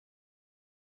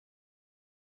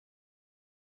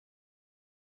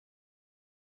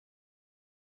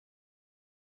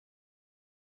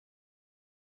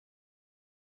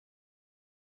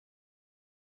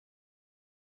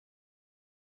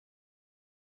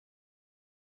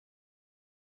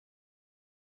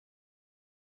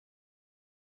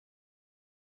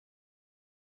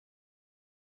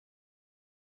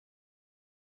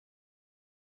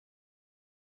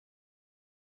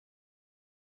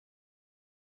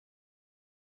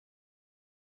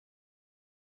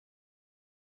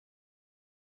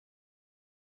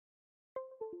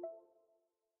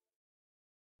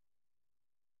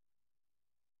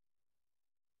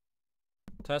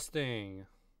Testing.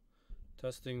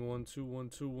 Testing 1 2 1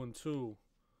 2 1 2.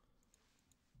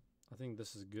 I think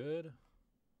this is good.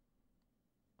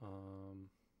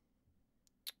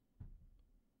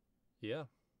 Yeah.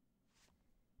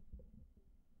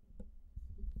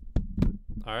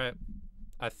 All right.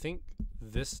 I think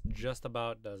this just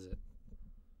about does it.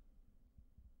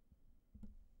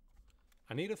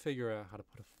 I need to figure out how to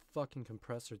put a fucking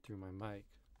compressor through my mic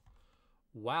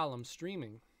while I'm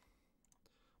streaming.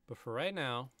 But for right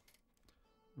now,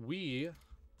 we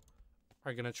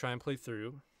are going to try and play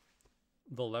through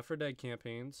the Left 4 Dead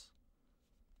campaigns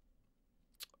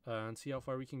and see how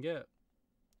far we can get.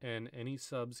 And any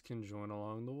subs can join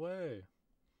along the way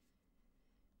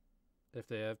if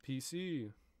they have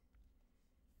PC.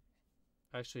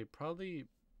 Actually, probably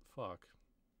fuck.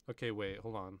 Okay, wait,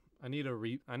 hold on. I need to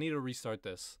restart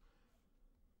this.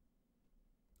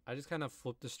 I just kind of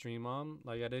flipped the stream on.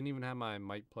 Like, I didn't even have my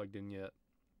mic plugged in yet.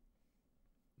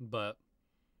 But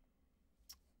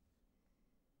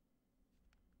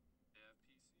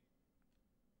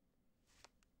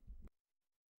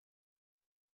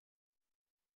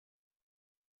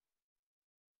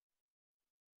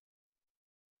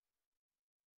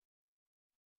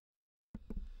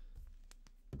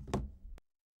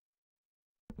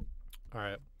all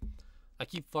right. I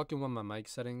keep fucking with my mic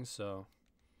settings, so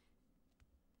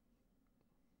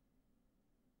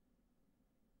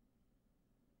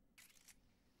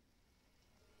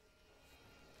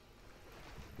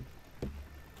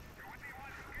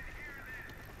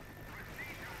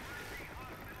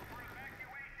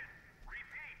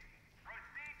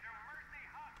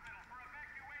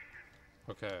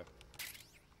okay.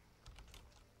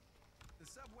 The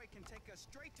subway can take us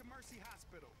straight to Mercy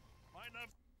Hospital. Line up.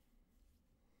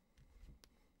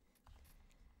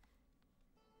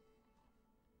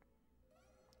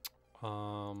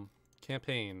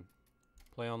 Campaign.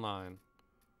 Play online.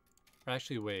 Or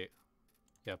actually, wait.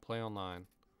 Yeah, play online.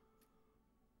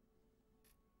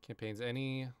 Campaigns.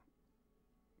 Any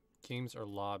games or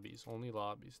lobbies? Only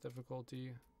lobbies.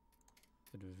 Difficulty.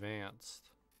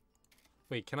 Advanced.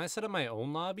 Wait, can I set up my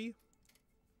own lobby?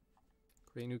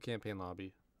 Create new campaign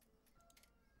lobby.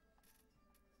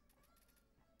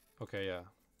 Okay, yeah.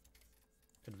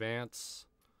 Advance.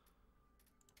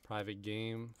 Private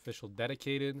game. Official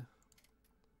dedicated.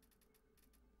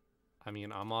 I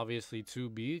mean, I'm obviously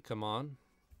 2B. Come on.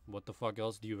 What the fuck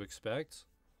else do you expect?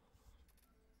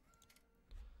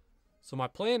 So my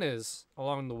plan is,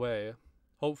 along the way,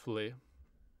 hopefully,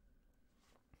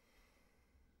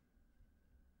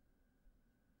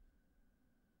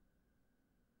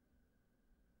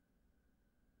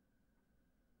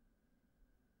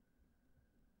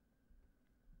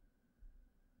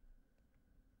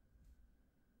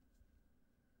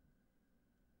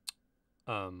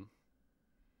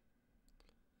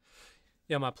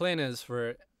 yeah, my plan is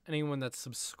for anyone that's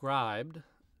subscribed,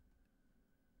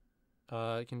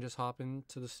 can just hop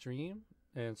into the stream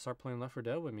and start playing Left 4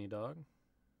 Dead with me, dog.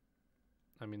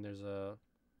 I mean, there's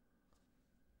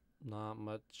not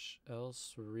much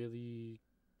else really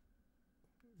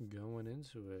going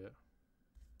into it.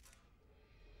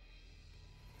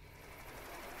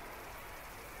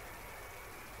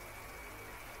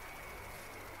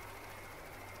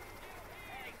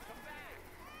 Hey, come back!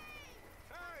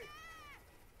 Hey!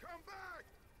 Come back!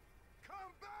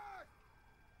 Come back!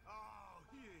 Oh,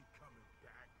 he ain't coming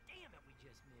back. Damn it, we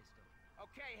just missed him.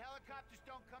 Okay, helicopters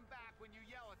don't come back when you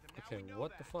yell at them. Now Okay, we know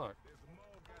what that. the fuck? There's a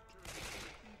mall got turned into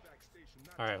an evac station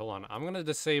not Alright, too hold on. far. I'm gonna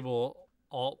disable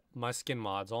all my skin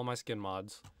mods.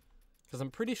 Because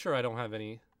I'm pretty sure I don't have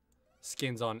any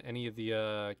skins on any of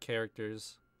the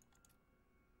characters.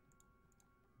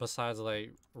 Besides,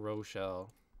 like,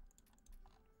 Rochelle.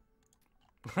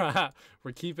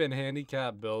 We're keeping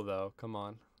handicap Bill, though. Come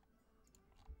on.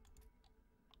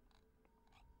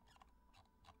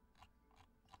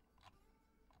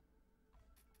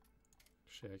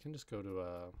 Shit, I can just go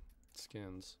to,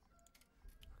 skins.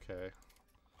 Okay.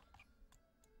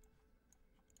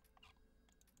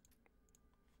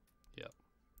 Yep.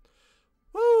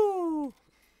 Woo!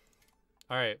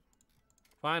 Alright.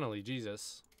 Finally,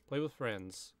 Jesus. Play with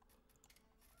friends.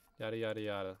 Yada, yada,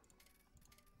 yada.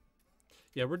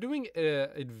 Yeah, we're doing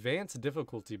advanced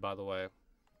difficulty, by the way.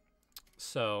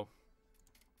 So,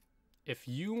 if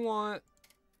you want,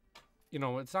 you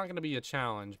know, it's not going to be a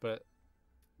challenge, but,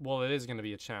 well, it is going to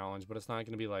be a challenge, but it's not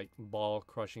going to be, like,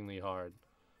 ball-crushingly hard.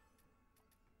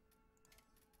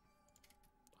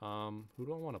 Who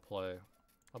do I want to play?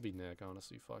 I'll be Nick,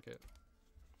 honestly, fuck it.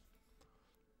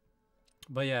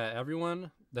 But yeah,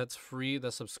 everyone that's free,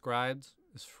 that's subscribed,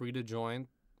 is free to join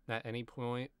at any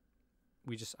point.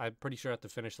 I'm pretty sure I have to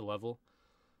finish the level.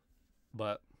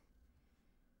 But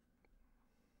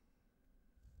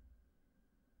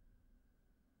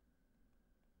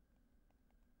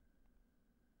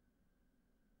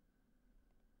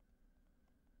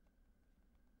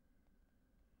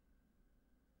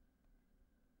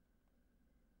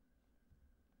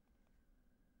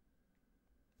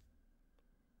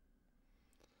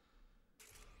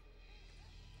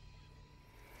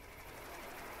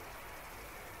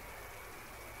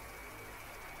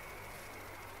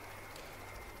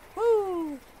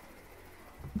woo!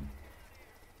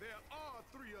 There are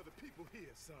 3 other people here,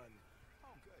 son.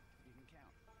 Oh, good. You can count.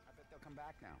 I bet they'll come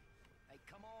back now. Hey,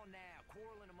 come on now.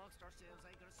 Quarreling amongst ourselves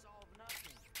ain't gonna solve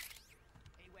nothing.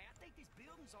 Anyway, I think this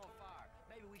building's on fire.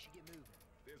 Maybe we should get moving.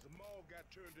 There's a mall got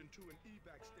turned into an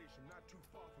evac station not too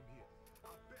far from here.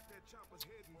 I bet that chopper's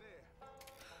heading there.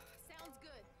 Sounds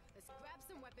good. Let's grab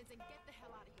some weapons and get the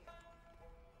hell out of here.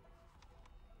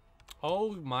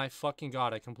 Oh my fucking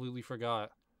god, I completely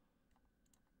forgot.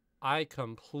 I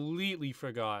completely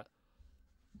forgot.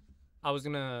 I was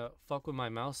gonna fuck with my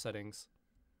mouse settings.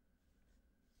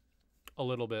 A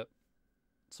little bit.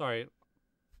 Sorry.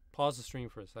 Pause the stream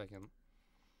for a second.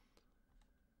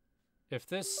 If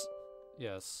this...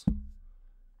 Yes.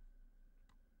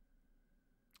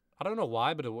 I don't know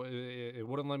why, but it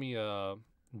wouldn't let me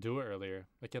do it earlier.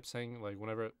 I kept saying, like,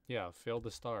 whenever... Yeah, failed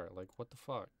to start. Like, what the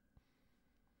fuck?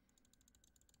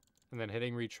 And then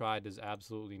hitting retry does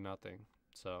absolutely nothing.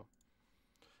 So,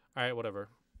 alright, whatever.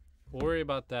 We'll worry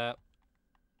about that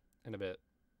in a bit.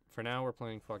 For now, we're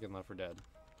playing fucking Left 4 Dead.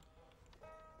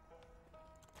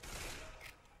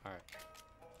 Alright.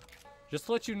 Just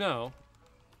to let you know,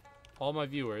 all my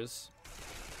viewers,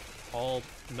 no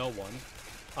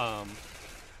one,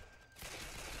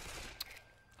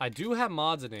 I do have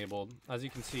mods enabled. As you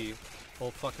can see,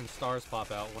 whole fucking stars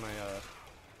pop out when I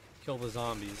kill the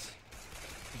zombies.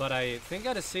 But I think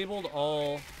I disabled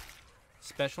all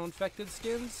special infected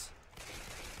skins.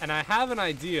 And I have an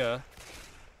idea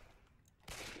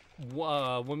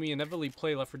when we inevitably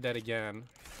play Left 4 Dead again.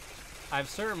 I have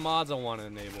certain mods I want to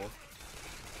enable.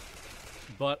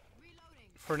 But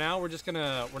for now, we're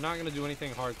not gonna do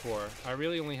anything hardcore. I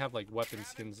really only have like weapon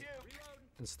skins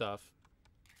and stuff.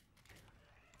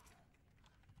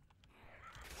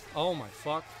 Oh my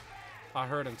fuck. I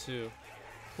heard him too.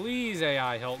 Please,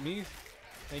 AI, help me.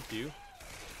 Thank you.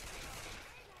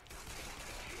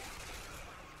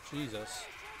 Jesus.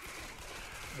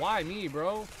 Why me,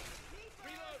 bro?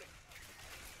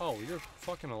 Oh, you're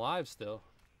fucking alive still.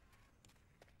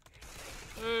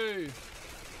 Hey.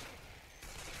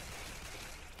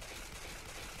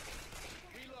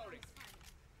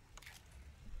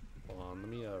 Hold on, let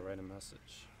me write a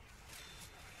message.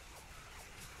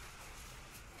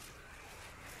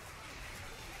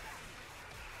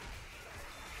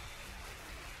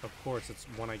 Of course, it's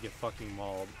when I get fucking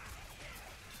mauled.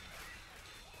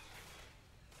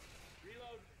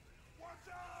 Reload. What's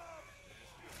up?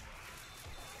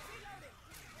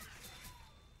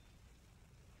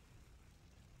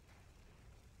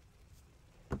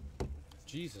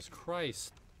 Jesus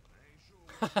Christ.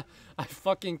 I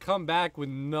fucking come back with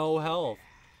no health.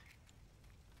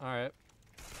 Alright.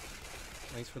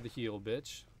 Thanks for the heal,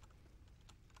 bitch.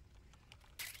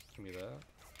 Give me that.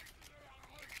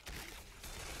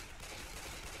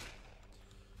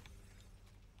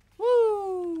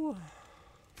 Woo!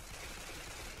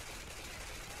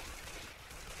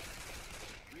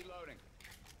 Reloading.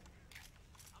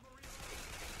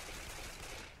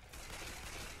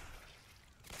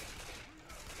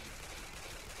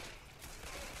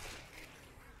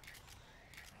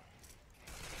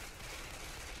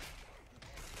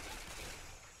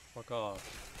 Fuck off.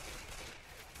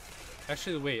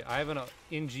 Actually, wait. I have an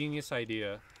ingenious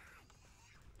idea.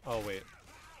 Oh, wait.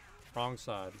 Wrong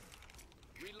side.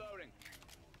 Reloading.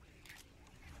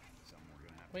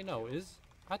 Wait, no.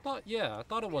 I thought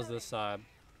it was this side.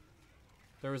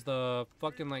 There was the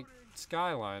fucking, like,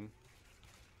 skyline.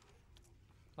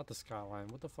 Not the skyline.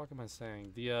 What the fuck am I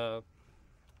saying? The,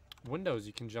 windows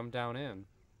you can jump down in.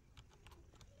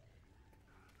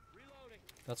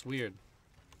 That's weird.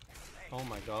 Oh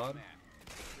my god.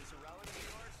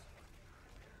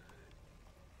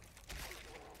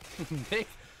 Nick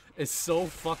is so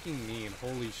fucking mean.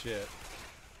 Holy shit.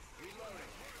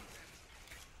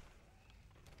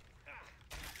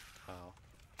 Wow.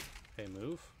 Hey,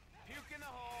 move.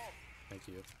 Thank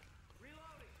you.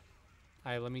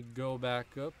 Alright, let me go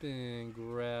back up and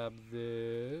grab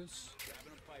this.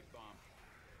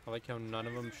 I like how none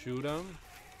of them shoot him.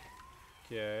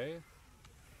 Okay.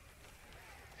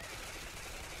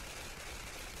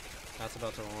 That's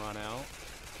about to run out.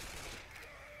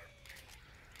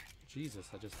 Jesus,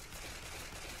 I just...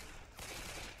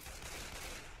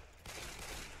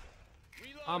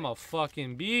 I'm a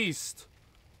fucking beast.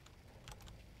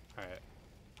 Alright.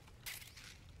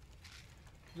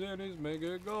 Zenny's make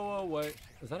it go away.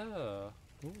 Is that a...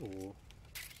 Ooh.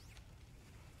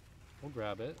 We'll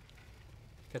grab it.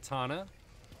 Katana.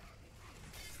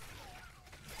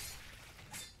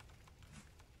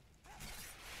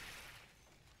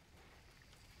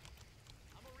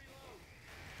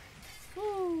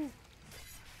 Woo.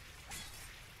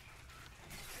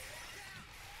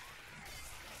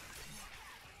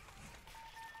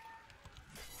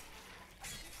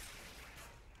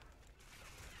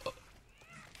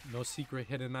 No secret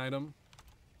hidden item.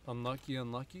 Unlucky,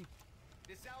 unlucky.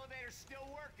 This elevator's still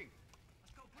working.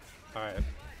 Alright.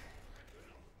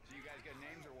 So you guys got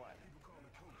names or what? People call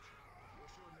me Coach.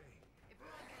 What's your name? If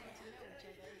we're all getting to know each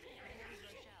other, my name's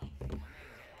Rochelle. My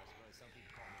name's Alice, but some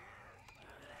people call me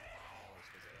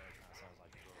Alice because Alice kind of sounds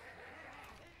like a girl.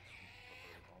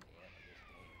 Prefer to call me Alice, I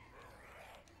guess.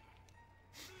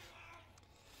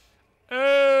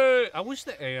 Hey! I wish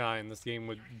the AI in this game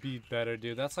would be better,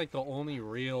 dude. That's like the only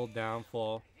real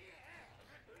downfall.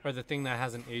 Or the thing that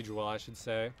hasn't aged well, I should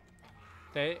say.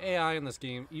 The AI in this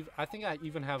game, I think I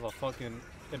even have a fucking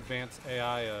advanced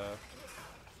AI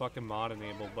fucking mod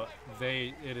enabled, but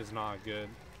it is not good.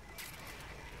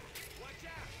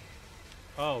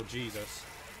 Oh, Jesus.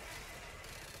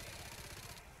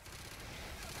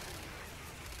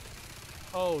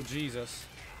 Oh, Jesus.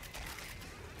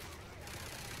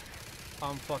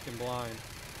 I'm fucking blind.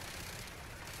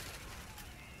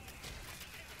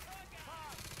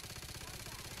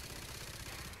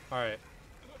 Alright.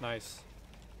 Nice.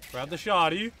 Grab the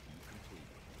shoddy.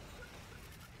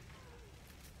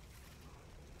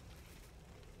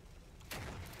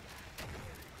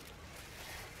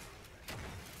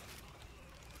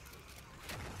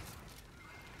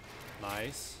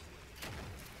 Nice.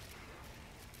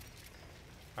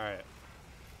 Alright.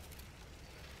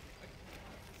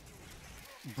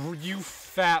 You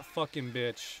fat fucking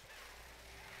bitch.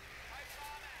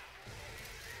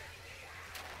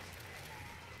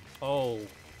 Oh.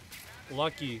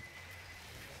 Lucky.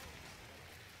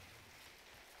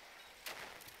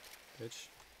 Bitch.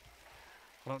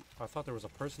 I thought there was a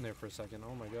person there for a second.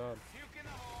 Oh my god.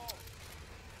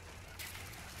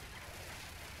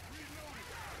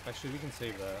 Actually, we can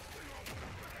save that.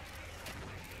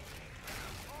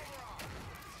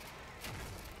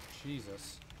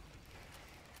 Jesus.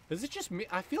 Is it just me?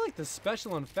 I feel like the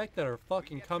special infected are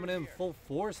fucking coming in full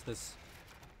force this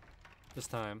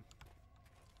time.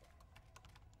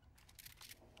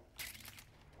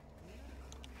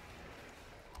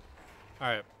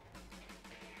 Alright.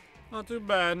 Not too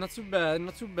bad, not too bad,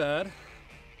 not too bad.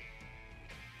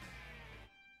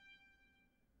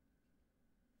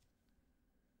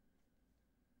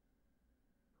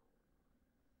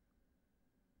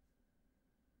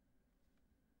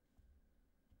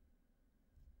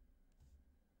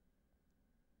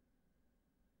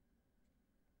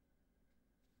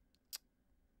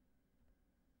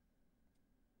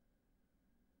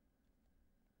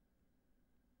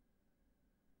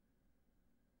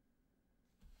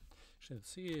 Should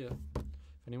see if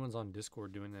anyone's on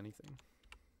Discord doing anything.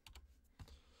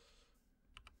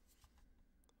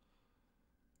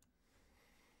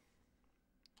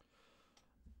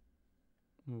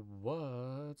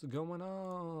 What's going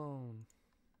on?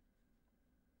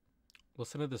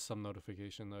 Listen to this sub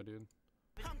notification though, dude.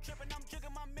 I'm tripping, I'm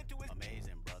triggering my mental.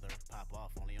 Amazing, brother. Pop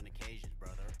off only on occasions,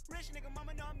 brother. Rich nigga,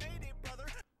 mama know I made it, brother.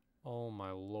 Oh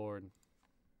my lord.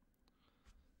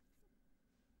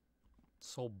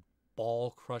 So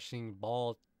ball crushing,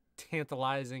 ball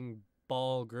tantalizing,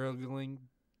 ball gurgling.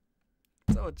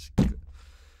 So it's good.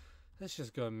 It's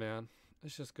just good, man.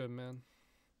 It's just good, man.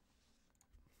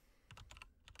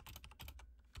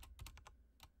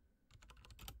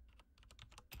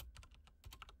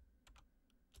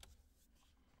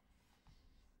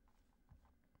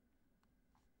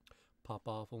 Pop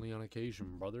off only on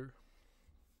occasion, brother.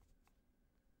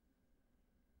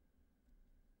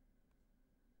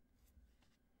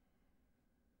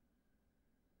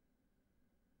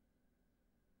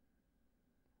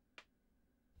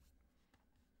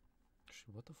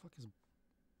 Actually, what the fuck is...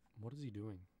 What is he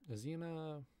doing? Is he in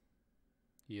a...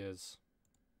 He is.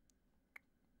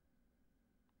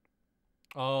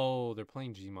 Oh, they're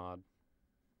playing Gmod.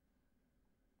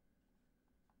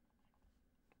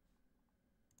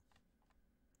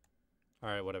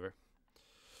 Alright, whatever.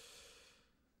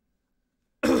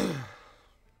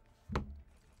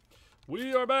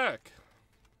 We are back!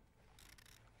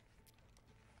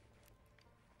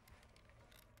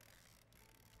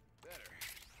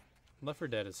 Left 4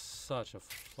 Dead is such a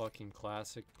fucking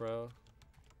classic, bro.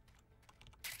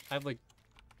 I have like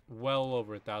well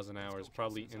over 1,000 hours,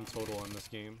 probably in total in this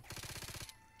game.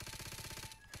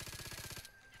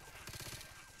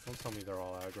 Don't tell me they're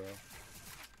all aggro.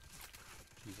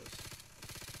 Jesus.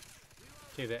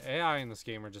 Okay, the AI in this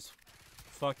game are just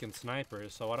fucking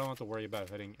snipers, so I don't have to worry about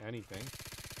hitting anything.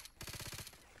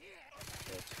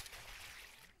 Shit.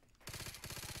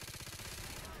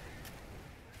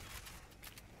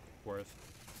 Worth.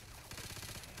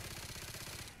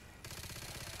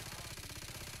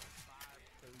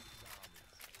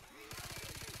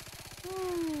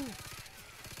 Woo.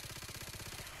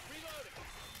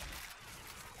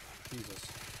 Jesus.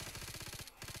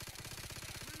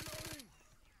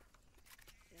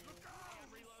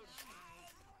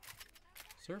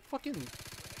 Is there a fucking...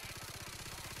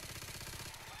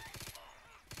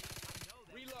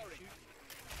 Reloading.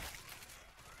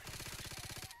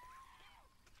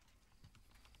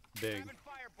 Big. Grabbing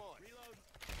fire bullets.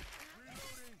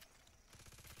 Reloading.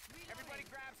 Everybody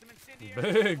grab some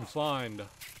incendiary. Big find.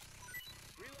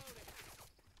 Reloading.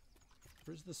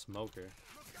 Where's the smoker?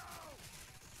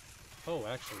 Oh,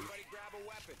 actually. Everybody grab a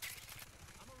weapon.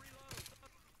 I'm a reload.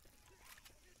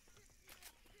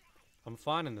 I'm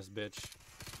finding this bitch.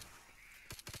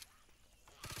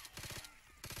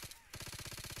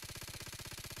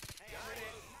 Hey, I'm ready.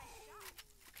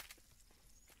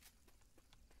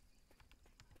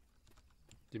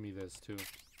 Give me this too.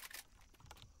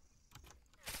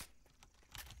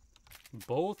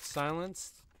 Both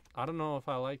silenced? I don't know if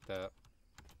I like that.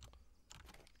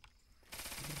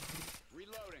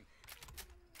 Reloading.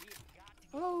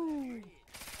 Oh!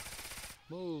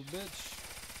 Move, bitch.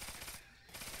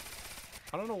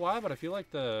 I don't know why, but I feel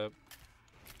like the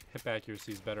hip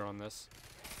accuracy is better on this.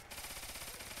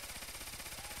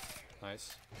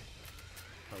 Nice.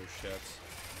 Oh shit.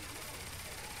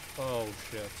 Oh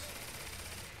shit.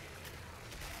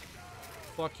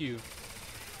 Fuck you.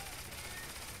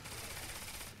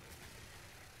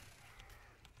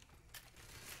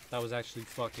 That was actually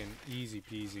fucking easy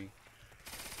peasy.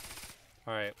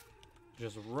 Alright.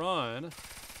 Just run.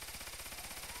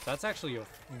 That's actually a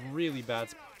really bad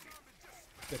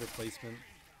spitter placement.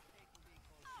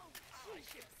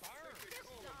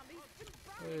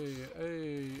 Hey,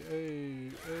 hey, hey,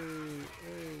 hey,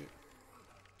 hey.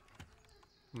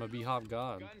 I'm a beehive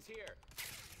god. Guns here.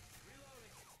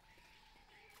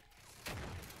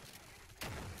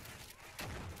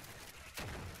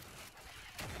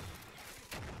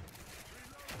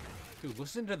 Dude,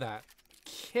 listen to that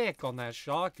kick on that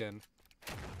shotgun.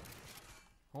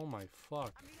 Oh my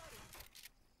fuck.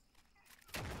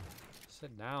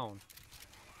 Sit down.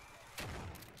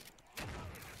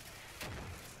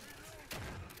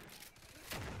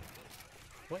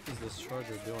 What is this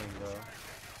charger doing, bro?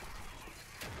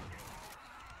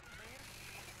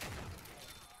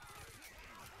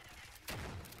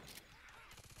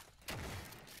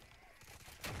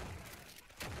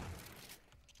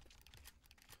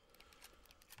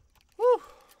 Woo!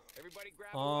 Everybody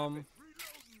grab a weapon.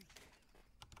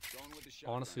 Going with the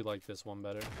shotgun. Honestly like this one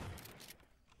better.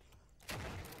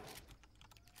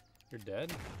 You're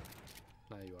dead?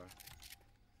 Nah, you are.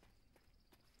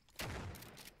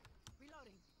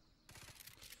 Reloading.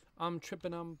 I'm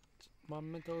tripping. My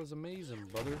mental is amazing,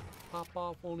 brother. Pop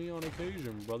off only on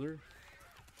occasion, brother.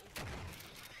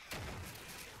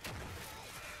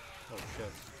 Oh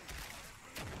shit.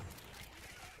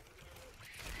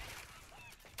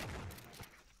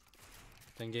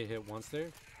 Then get hit once there.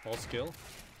 All skill.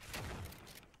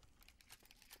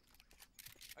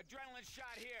 Adrenaline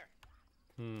shot here.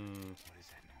 Hmm. What is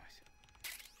that noise?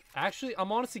 Actually,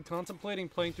 I'm honestly contemplating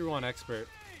playing through on expert.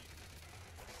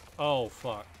 Oh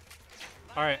fuck.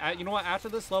 Alright, you know what? After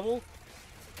this level,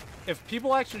 if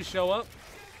people actually show up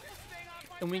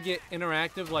and we get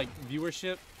interactive like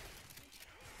viewership,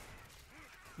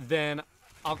 then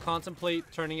I'll contemplate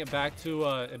turning it back to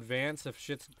advanced if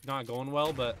shit's not going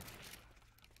well, but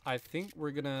I think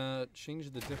we're gonna change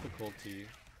the difficulty.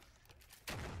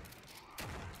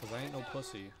 Cause I ain't no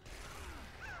pussy.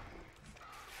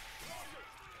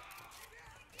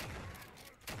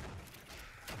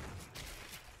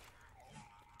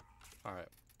 Alright.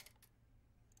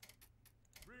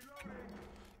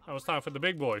 Now it's time for the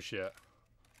big boy shit.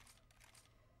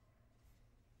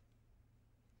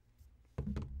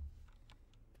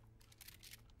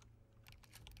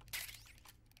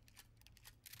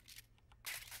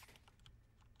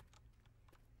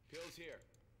 Pills here.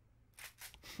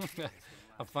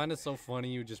 I find it so funny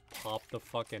you just pop the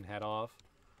fucking head off.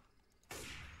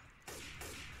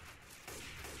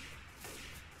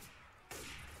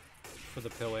 For the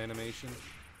pill animation.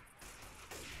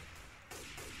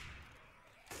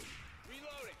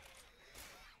 Reloading.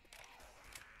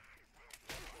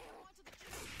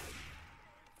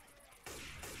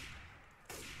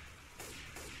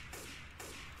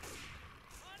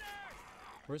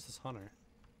 Where's this hunter?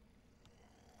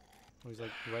 Oh, he's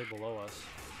like right below us.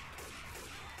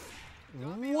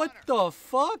 What the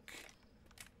fuck?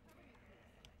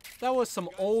 That was some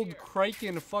old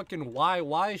Kraken fucking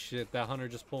YY shit that hunter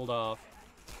just pulled off.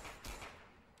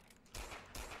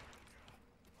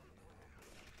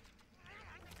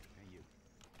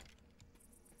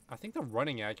 I think the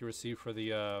running accuracy for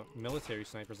the military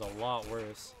sniper is a lot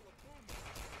worse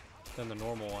than the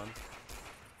normal one.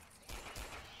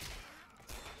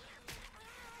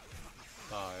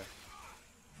 Die.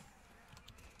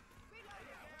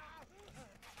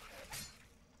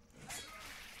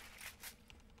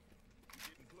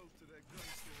 Getting close to that gun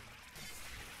store.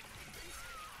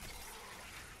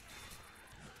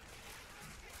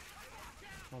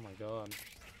 Oh my god.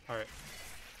 Alright.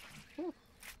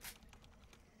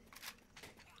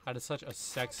 That is such a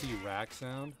sexy rack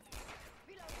sound.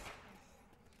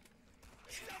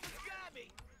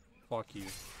 Fuck you.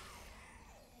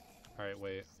 Alright,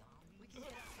 wait.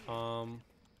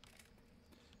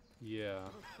 Yeah.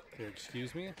 Here,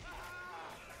 excuse me?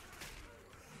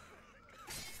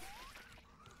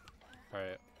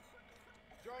 Alright.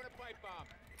 Throwing a pipe bomb.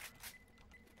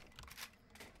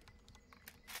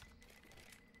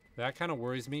 That kind of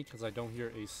worries me because I don't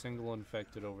hear a single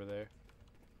infected over there.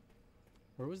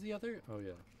 Where was the other? Oh,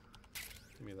 yeah.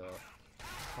 Give me that.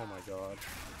 Oh my god.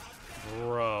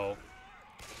 Bro.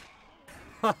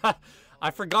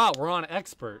 I forgot we're on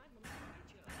expert.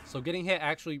 So getting hit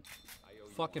actually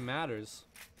fucking matters.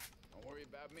 Don't worry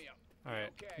about me. Alright,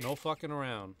 Okay. no fucking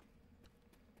around.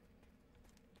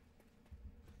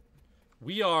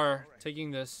 We are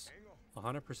taking this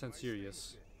 100%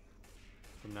 serious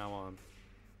from now on.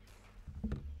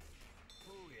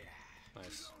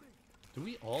 Nice. Do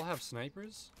we all have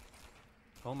snipers?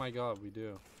 Oh my god, we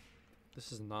do.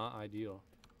 This is not ideal.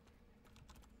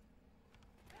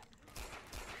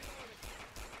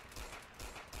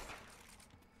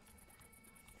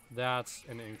 That's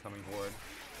an incoming horde.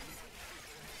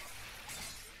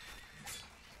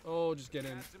 Oh, just get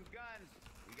in. Got some guns.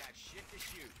 We got shit to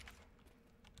shoot.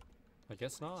 I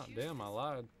guess not. Damn, I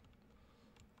lied.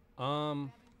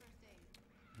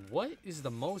 What is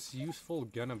the most useful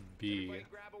gonna be? Everybody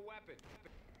grab a weapon.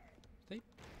 Sit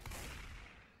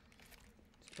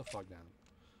the fuck down.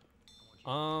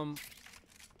 Thanks.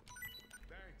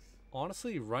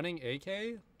 Honestly, running AK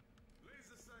Laser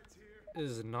sights here.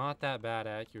 is not that bad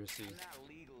accuracy. I'm not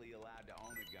legally allowed to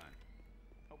own a gun.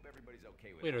 Hope everybody's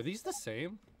okay with Wait, that. are these the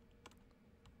same?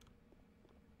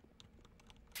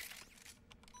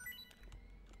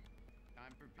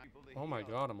 Time for people to Oh my heal.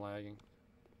 god, I'm lagging.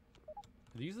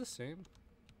 Are these the same?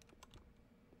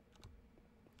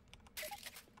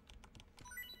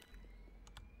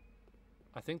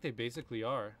 I think they basically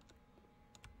are.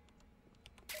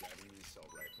 Grabbing the assault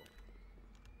rifle.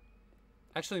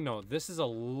 Actually, no, this is a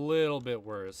little bit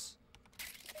worse.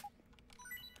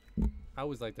 I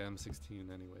always like the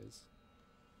M16 anyways.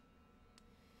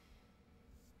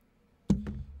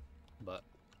 But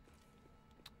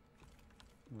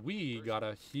we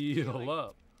gotta heal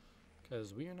up.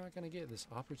 Because we are not gonna get this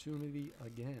opportunity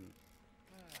again.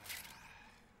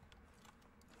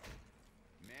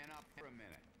 Man up for a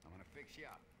minute. I'm gonna fix you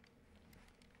up.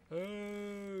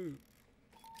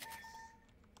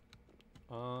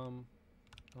 Oh.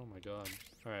 Oh my god.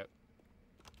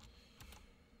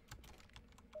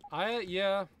 Alright.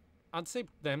 Yeah. I'd say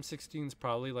the M16 is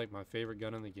probably like my favorite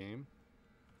gun in the game.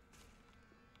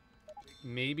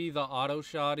 Maybe the auto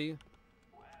shotty.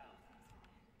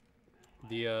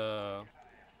 The I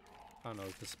don't know,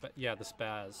 the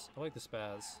spaz. I like the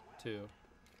spaz too.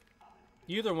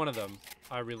 Either one of them,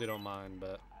 I really don't mind,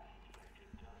 but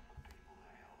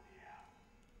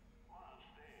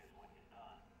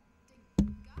Did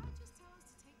God just tell us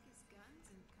to take his guns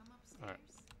and come upstairs? Alright.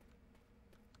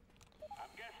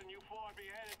 I'm guessing you four be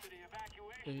headed to the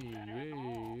evacuation hey, center. hey,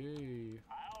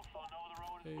 I also know the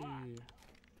road hey, is blocked, hey.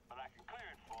 but I can clear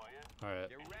it for you. Alright.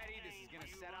 Get ready. This is gonna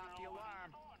set off the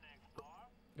alarm.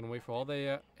 Gonna wait for all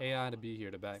the AI to be here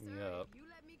to back me Sir, up. if you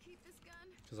let me keep this gun,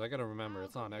 Because I gotta remember, I'll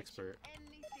it's go on get you expert.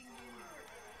 anything you need.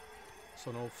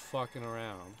 So no fucking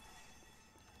around.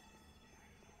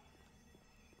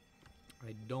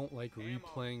 I don't like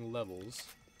replaying levels.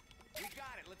 We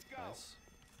got it. Let's go. Nice.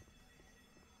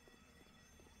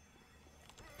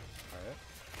 Alright.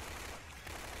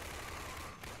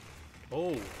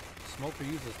 Oh, Smoker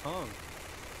uses tongue.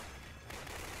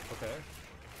 Okay.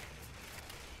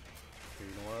 Here,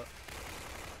 you know what?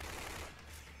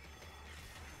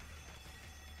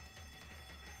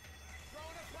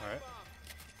 Alright.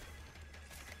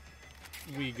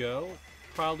 We go.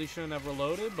 Probably shouldn't have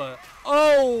reloaded, but...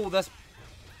 Oh, that's...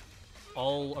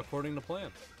 all according to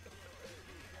plan.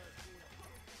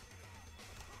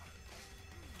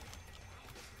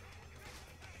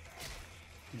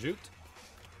 Juked.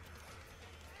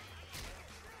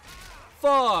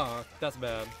 Fuck! That's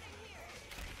bad.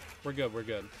 We're good, we're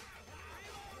good.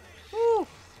 Woo!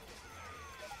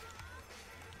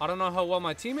 I don't know how well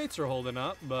my teammates are holding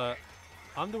up, but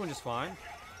I'm doing just fine.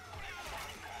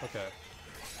 Okay.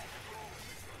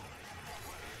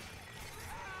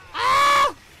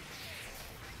 Ah!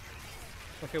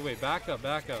 Okay, wait, back up,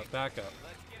 back up, back up.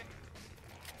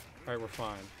 Alright, we're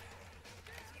fine.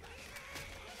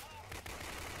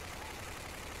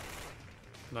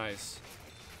 Nice.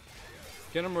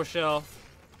 Get him, Rochelle.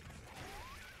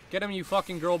 Get him, you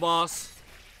fucking girl boss.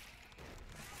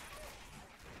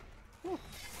 Whew.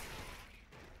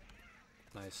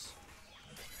 Nice.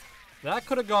 That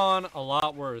could have gone a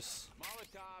lot worse.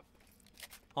 Molotov.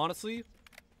 Honestly,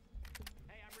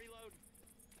 Hey, I'm reloading.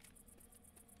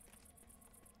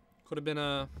 could have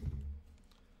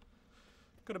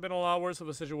been a lot worse of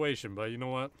a situation, but you know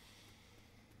what?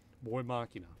 Boy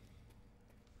Machina.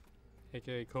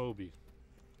 AKA Kobe.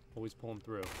 Always pulling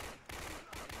through.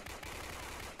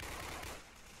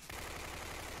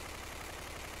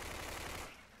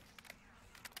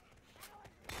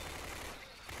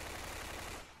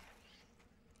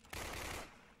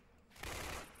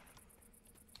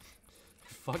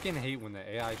 I fucking hate when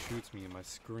the AI shoots me and my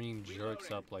screen jerks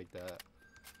up like that.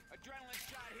 Adrenaline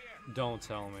shot here. Don't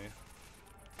tell me.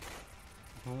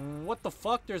 What the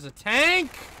fuck? There's a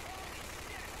tank?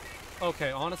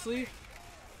 Okay, honestly.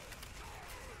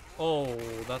 Oh,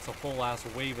 that's a whole ass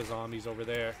wave of zombies over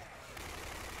there.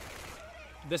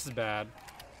 This is bad.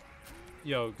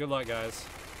 Yo, good luck, guys.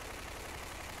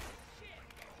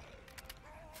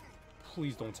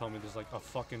 Please don't tell me there's like a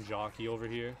fucking jockey over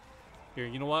here. Here,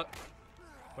 you know what?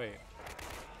 Wait.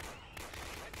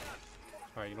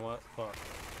 Alright, you know what? Fuck.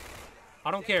 I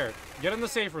don't care. Get in the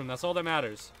safe room. That's all that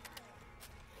matters.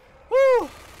 Woo!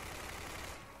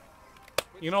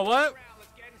 You know what? Let's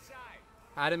get inside.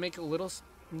 I had to make a little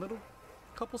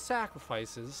couple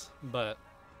sacrifices, but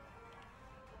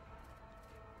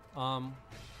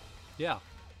yeah,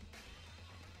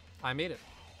 I made it,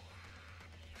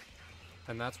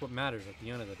 and that's what matters at the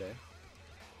end of the day.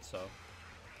 So,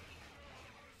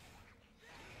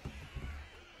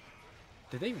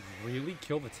 did they really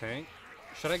kill the tank?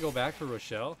 Should I go back for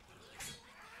Rochelle?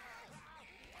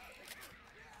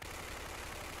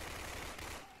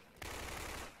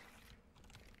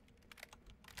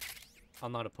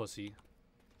 I'm not a pussy.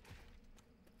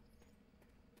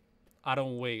 I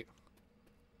don't wait.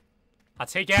 I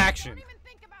take action. Don't even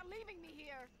think about leaving me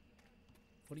here.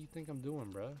 What do you think I'm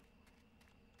doing, bruh?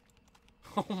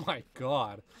 Oh my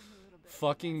god.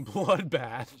 Fucking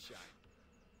bloodbath.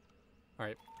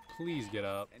 Alright, please get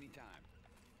up. Anytime.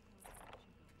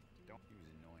 Don't. He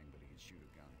was annoying, but he could shoot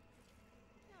a gun.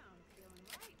 Sounds feeling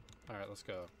right. Alright, let's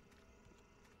go.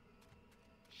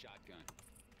 Shotgun.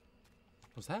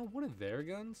 Was that one of their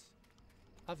guns?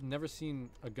 I've never seen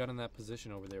a gun in that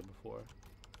position over there before.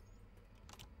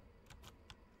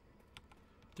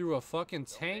 Through a fucking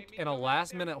tank and a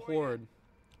last minute horde.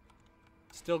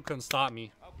 Still couldn't stop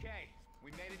me. Okay,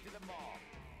 we made it to the mall.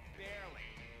 Barely.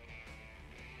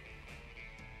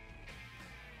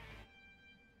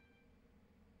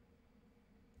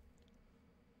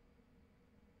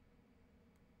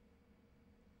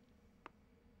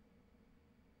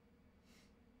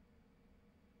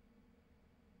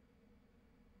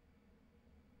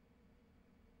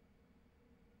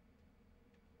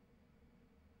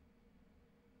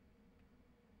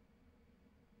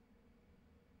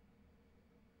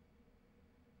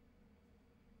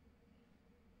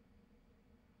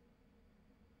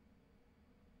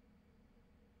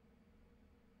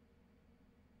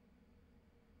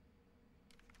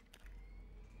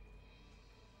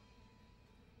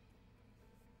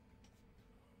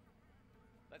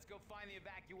 Let's go find the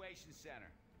evacuation center.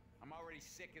 I'm already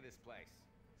sick of this place.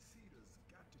 Cedar's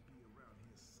got to be around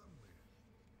here somewhere.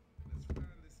 Let's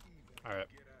find this evac All right.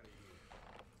 and get out of here.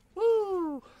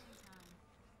 Woo!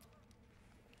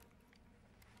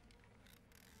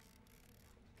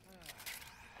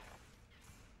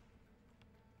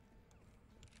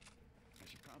 I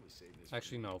should probably save this. for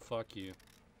Actually, no. Fuck you.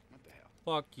 What the hell?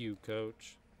 Fuck you,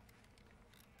 coach.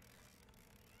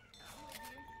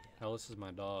 Hell, this is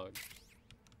my dog.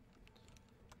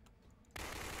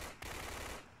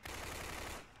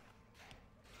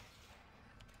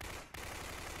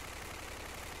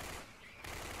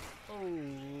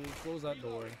 Oh, close that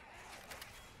door.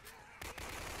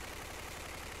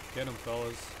 Get him,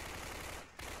 fellas.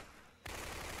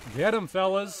 Get him,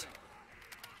 fellas.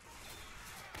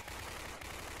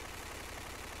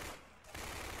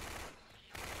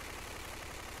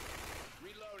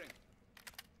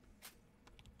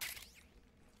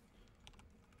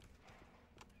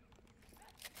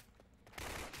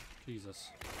 Jesus.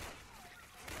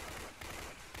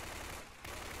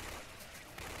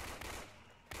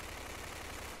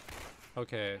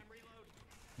 Okay.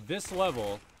 This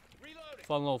level,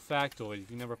 fun little factoid,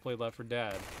 if you never played Left 4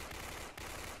 Dead,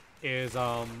 is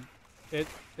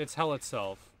it's hell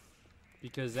itself.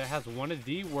 Because it has one of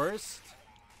the worst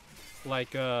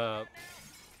like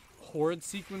horde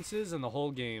sequences in the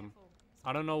whole game.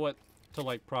 I don't know what to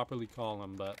like properly call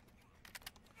them, but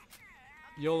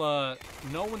you'll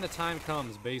know when the time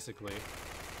comes, basically,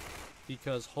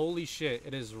 because holy shit,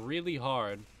 it is really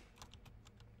hard.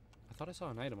 I thought I saw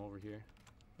an item over here.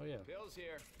 Oh yeah. Bill's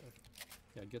here.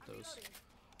 Yeah, get those.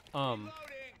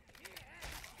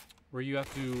 Where you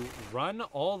have to run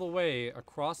all the way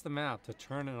across the map to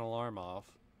turn an alarm off.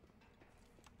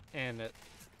 And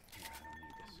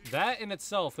that in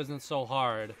itself isn't so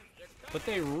hard, but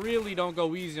they really don't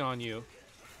go easy on you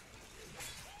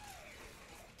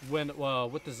when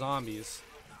with the zombies.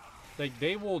 Like,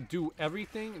 they will do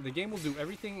everything, the game will do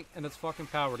everything in its fucking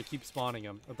power to keep spawning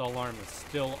them if the alarm is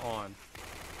still on.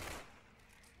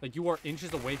 Like, you are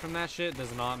inches away from that shit,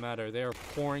 does not matter. They are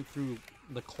pouring through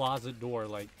the closet door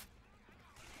like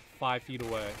 5 feet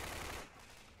away.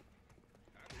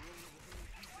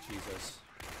 Jesus.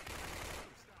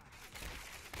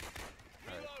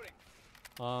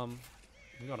 Alright.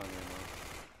 We got on ammo.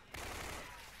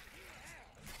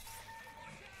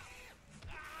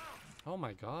 Oh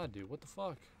my god, dude, what the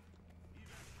fuck?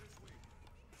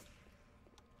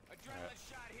 Alright.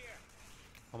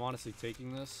 I'm honestly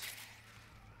taking this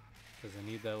because I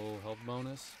need that little health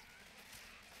bonus.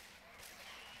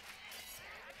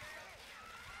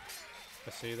 I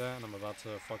say that and I'm about to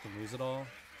fucking lose it all.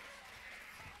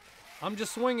 I'm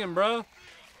just swinging, bruh.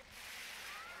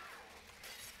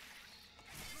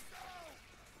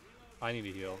 I need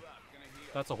to heal.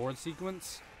 That's a horde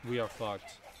sequence. We are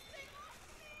fucked.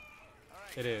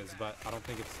 It is, but I don't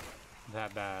think it's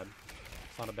that bad.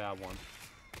 It's not a bad one.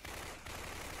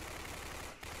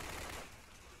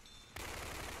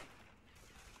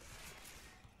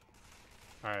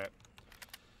 Alright.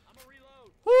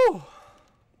 Woo!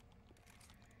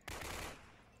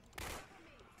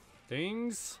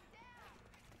 Things.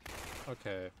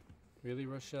 Okay. Really,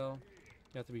 Rochelle?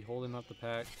 You have to be holding up the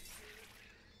pack.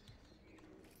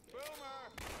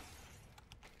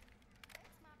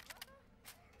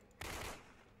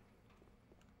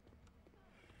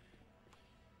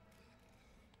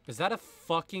 Is that a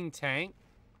fucking tank?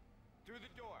 Through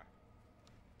the door.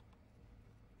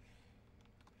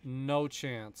 No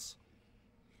chance.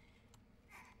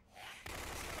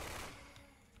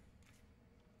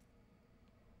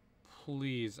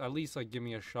 Please, at least like give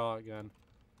me a shotgun.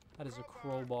 That is a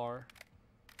crowbar.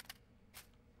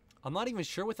 I'm not even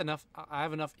sure with enough. I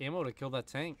have enough ammo to kill that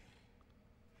tank.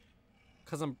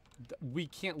 Cause we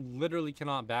literally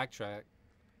cannot backtrack.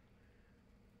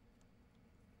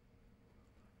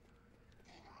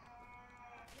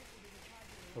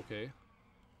 Okay.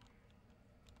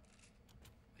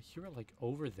 I hear it like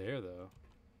over there though.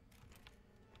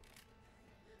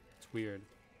 It's weird.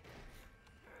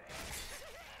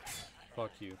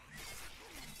 Fuck you.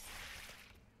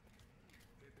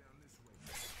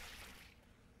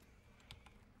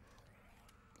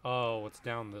 Oh, it's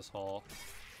down this hall.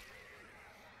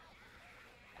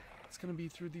 It's gonna be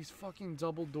through these fucking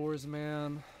double doors,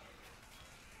 man.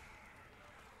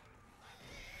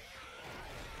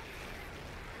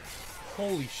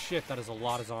 Holy shit, that is a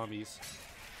lot of zombies.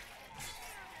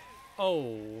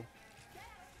 Oh.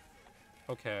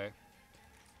 Okay.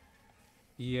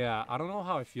 Yeah, I don't know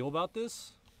how I feel about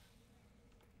this.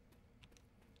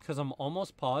 Because I'm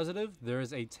almost positive there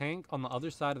is a tank on the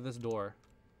other side of this door.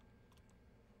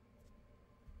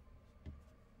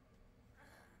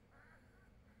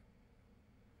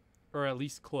 Or at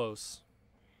least close.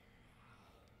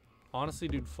 Honestly,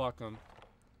 dude, fuck them.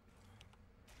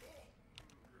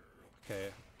 Okay.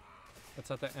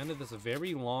 It's at the end of this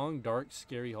very long, dark,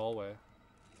 scary hallway.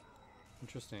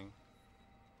 Interesting.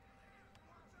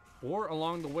 Or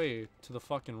along the way to the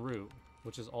fucking route,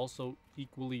 which is also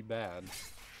equally bad.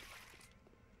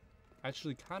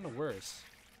 Actually, kind of worse.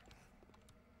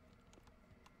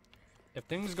 If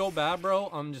things go bad, bro,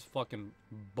 I'm just fucking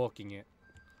booking it.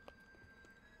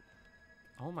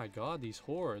 Oh my god, these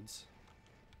hordes.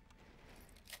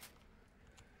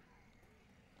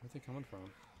 Where're they coming from?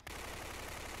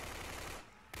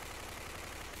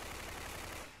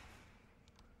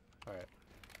 Alright.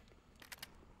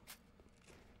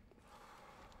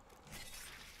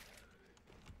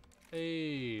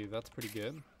 Hey, that's pretty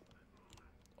good.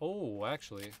 Oh,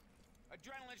 actually.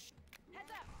 Adrenaline.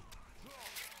 Heads up.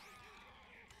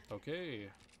 Okay.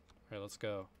 Alright, let's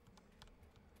go.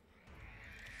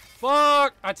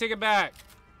 Fuck! I take it back.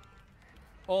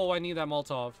 Oh, I need that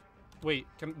Molotov. Wait,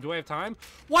 do I have time?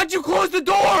 Why'd you close the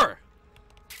door?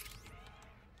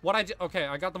 What I did? Okay,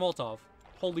 I got the Molotov.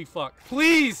 Holy fuck.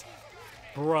 Please!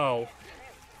 Bro.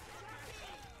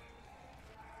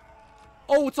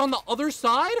 Oh, it's on the other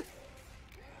side?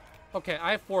 Okay,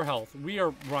 I have 4 health. We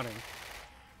are running.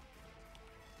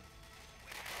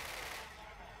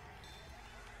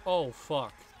 Oh,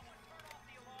 fuck.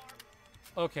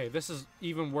 Okay, this is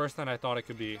even worse than I thought it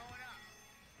could be.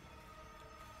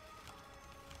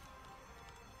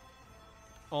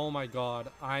 Oh my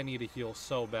god, I need to heal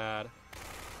so bad.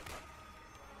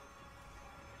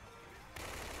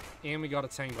 And we got a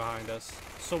tank behind us.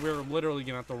 So we're literally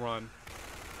gonna have to run.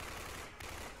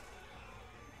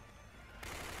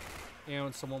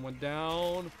 And someone went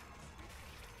down.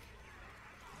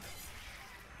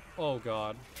 Oh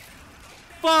god.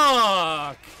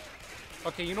 Fuck!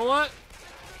 Okay, you know what?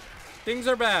 Things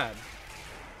are bad.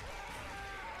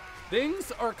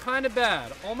 Things are kind of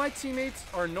bad. All my teammates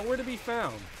are nowhere to be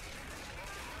found.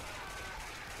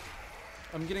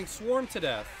 I'm getting swarmed to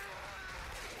death.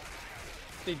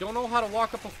 They don't know how to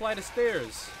walk up a flight of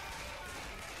stairs.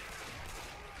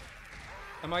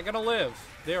 Am I gonna live?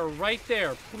 They are right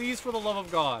there. Please, for the love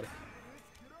of God.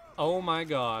 Oh my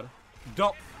god.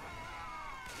 Don't.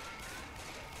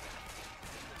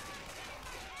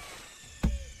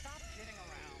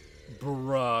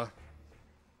 Bruh.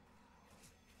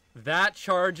 That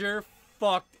charger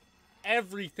fucked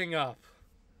everything up.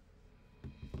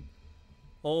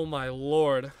 Oh my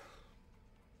lord.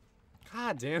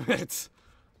 God damn it. Okay,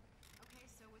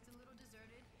 so it's a little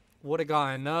deserted. Would have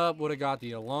gotten up, would have got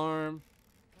the alarm.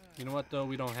 You know what though?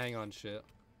 We don't hang on shit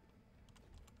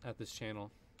at this channel.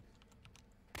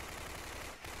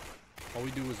 All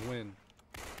we do is win.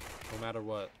 No matter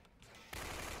what.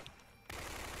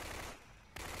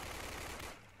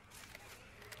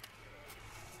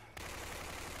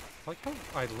 I like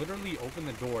how I literally opened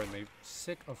the door and they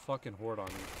sick a fucking horde on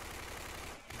me.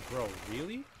 Bro,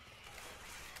 really?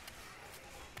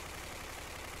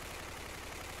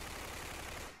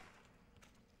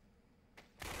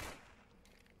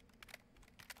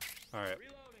 Alright.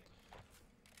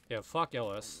 Yeah, fuck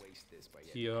Ellis.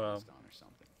 He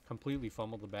completely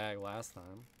fumbled the bag last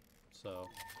time. So.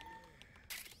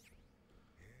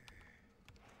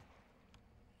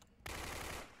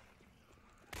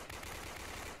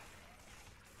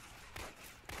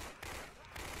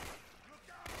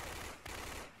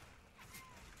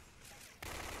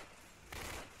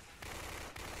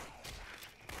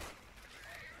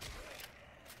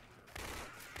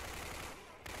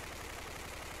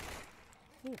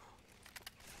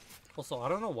 Also, I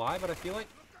don't know why, but I feel like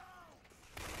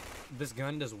this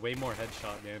gun does way more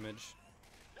headshot damage.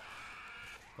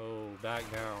 Oh, back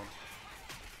down.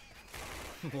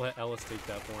 Let Ellis take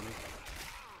that for me.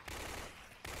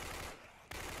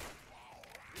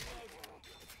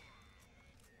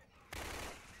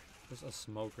 There's a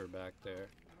smoker back there.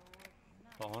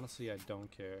 But honestly, I don't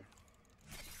care.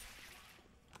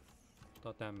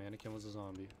 Thought that mannequin was a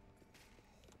zombie.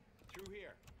 Through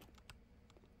here.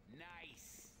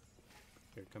 Nice.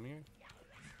 Here, come here.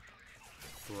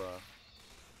 Bruh.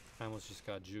 I almost just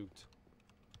got juked.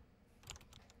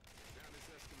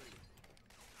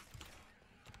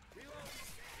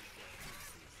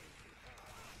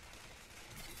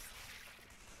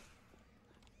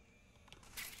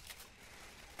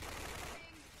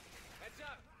 Heads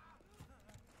up.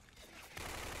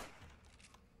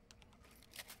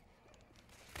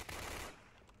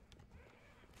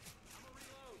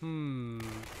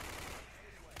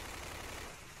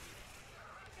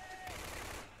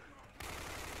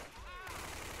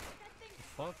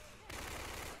 Fuck.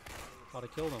 Thought I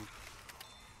killed him.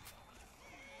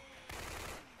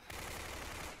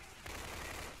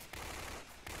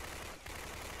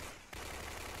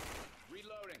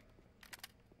 Reloading.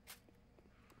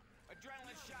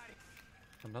 Adrenaline shot.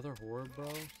 Another horde,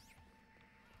 bro?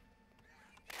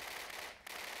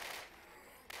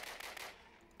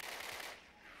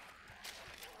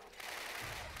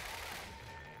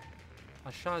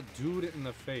 I shot dude in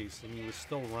the face and he was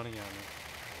still running at me.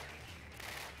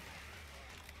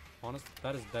 Honest,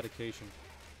 that is dedication.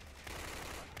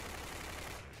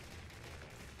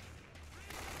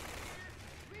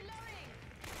 Reloading.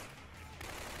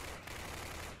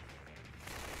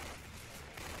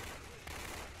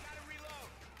 Gotta reload.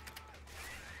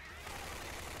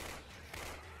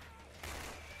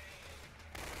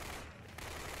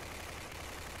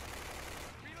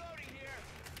 Reloading here.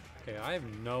 Okay, I have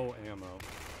no ammo,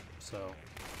 so.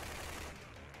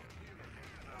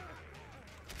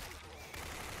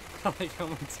 I like how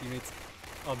my teammates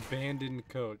abandoned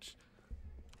coach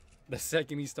the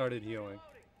second he started healing.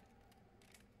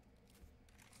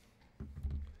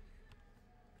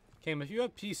 Cam, if you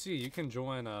have PC, you can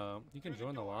join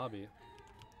the lobby.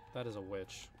 That is a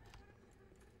witch.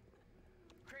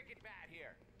 Cricket bat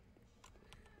here.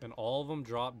 And all of them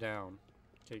drop down.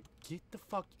 Okay, get the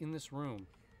fuck in this room.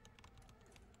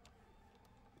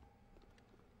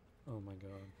 Oh my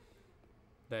god.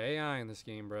 The AI in this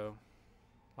game, bro.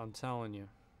 I'm telling you.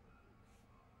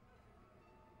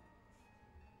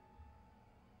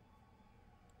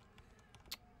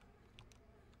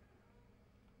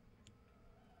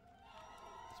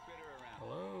 Spitter around.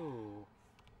 Hello.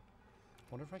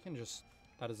 Wonder if I can just...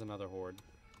 That is another horde.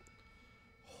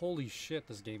 Holy shit,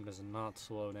 this game does not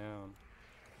slow down.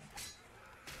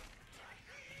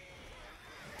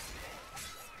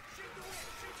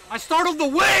 I startled the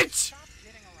witch!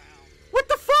 What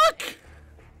the fuck?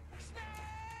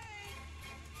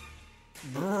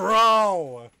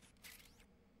 Bro!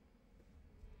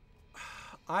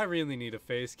 I really need a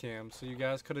face cam, so you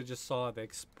guys could have just saw the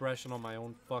expression on my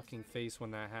own fucking face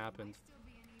when that happened.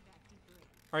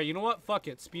 Alright, you know what? Fuck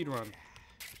it. Speedrun.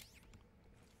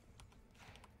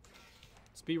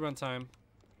 Speedrun time.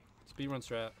 Speedrun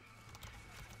strat.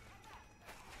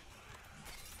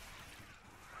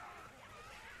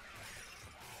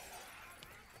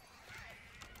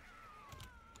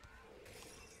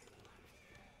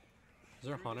 Is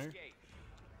there a hunter?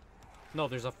 No,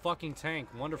 there's a fucking tank.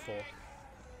 Wonderful.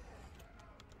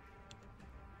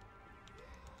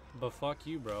 But fuck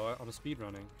you, bro. I'm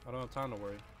speedrunning. I don't have time to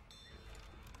worry.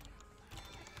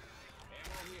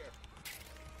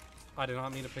 I did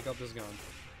not mean to pick up this gun.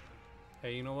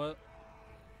 Hey, you know what?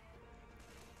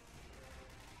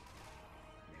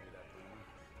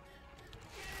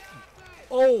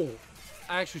 Oh!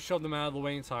 I actually shoved them out of the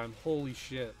way in time. Holy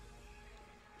shit.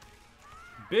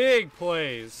 Big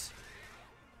plays.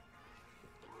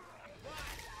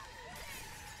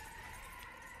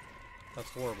 That's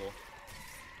horrible.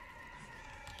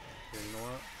 Here, you know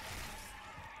what?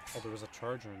 Oh, there was a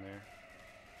charger in there.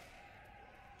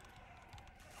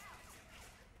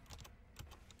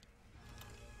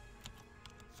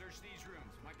 Search these rooms.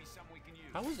 Might be something we can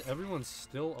use. How is everyone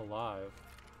still alive?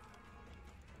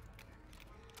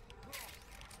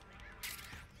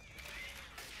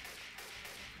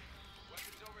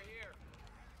 Weapons over here.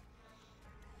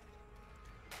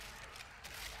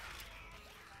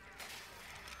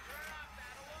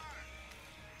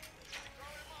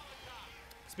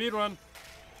 Speed run.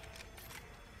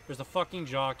 There's a fucking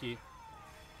jockey.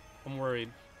 I'm worried.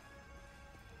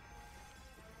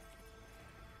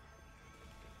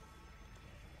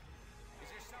 Is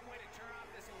there some way to turn off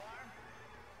this alarm?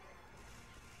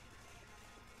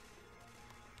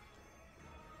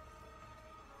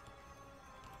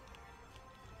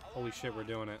 Holy shit, we're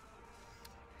doing it.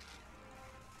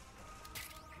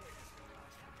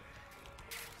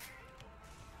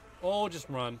 Oh, just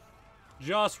run.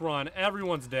 Just run.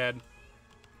 Everyone's dead.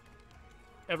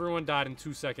 Everyone died in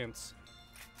 2 seconds.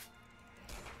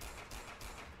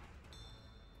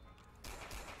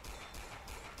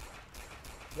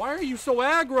 Why are you so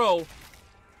aggro?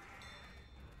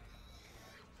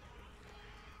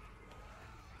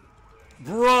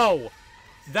 Bro,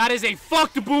 that is a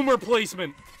fucked boomer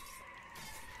placement.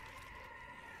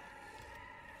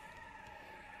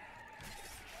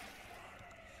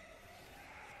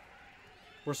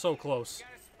 We're so close.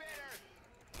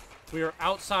 We are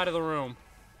outside of the room.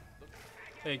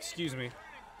 Hey, excuse me.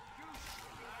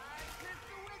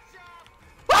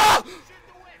 Ah!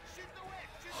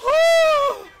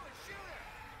 Ah!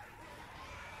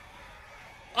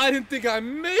 I didn't think I'd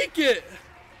make it.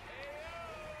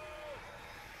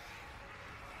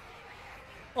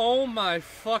 Oh my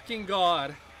fucking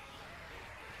god.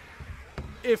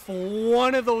 If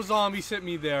one of those zombies hit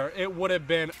me there, it would have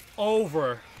been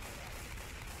over.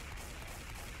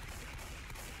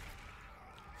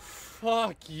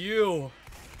 Fuck you.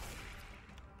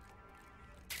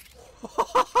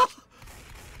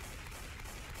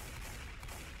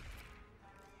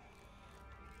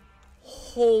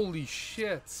 Holy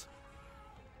shit.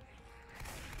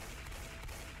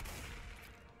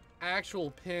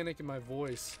 Actual panic in my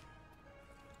voice.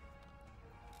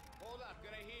 Hold up,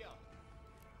 gonna heal.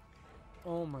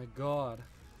 Oh my god.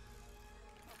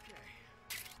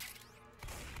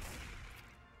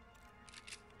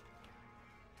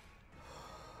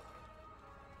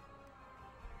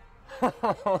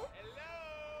 Hello.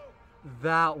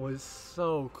 That was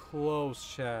so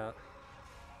close, chat.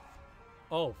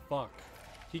 Oh, fuck.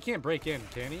 He can't break in,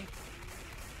 can he?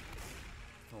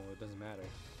 Oh, it doesn't matter.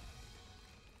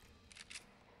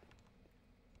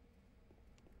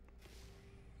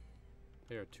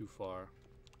 They are too far.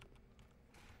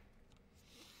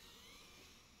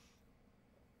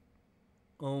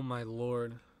 Oh my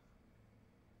lord.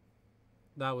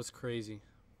 That was crazy.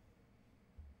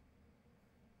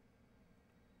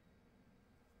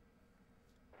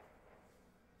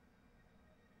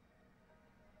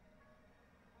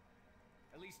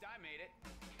 At least I made it.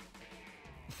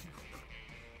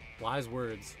 Wise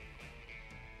words.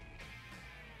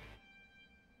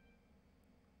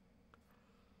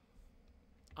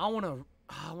 I want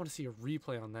to see a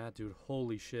replay on that, dude.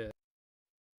 Holy shit.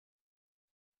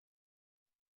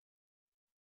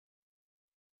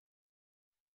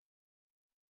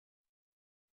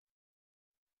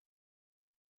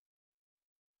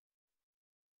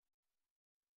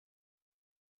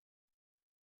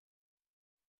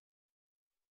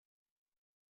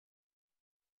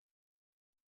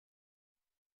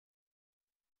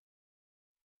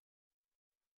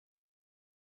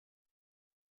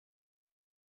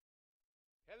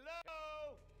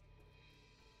 Hello?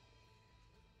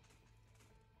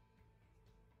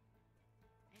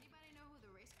 Anybody know who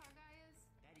the race car guy is?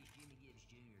 That is Jimmy Gibbs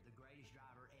Jr., the greatest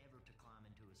driver ever to climb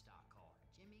into a stock car.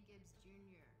 Jimmy Gibbs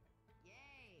Jr.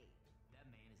 Yay! That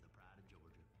man is the pride of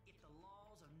Georgia. If the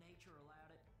laws of nature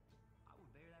allowed it, I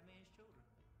would bear that man's children.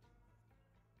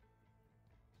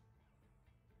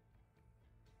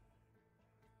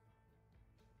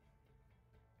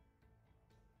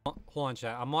 Hold on,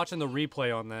 chat. I'm watching the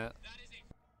replay on that.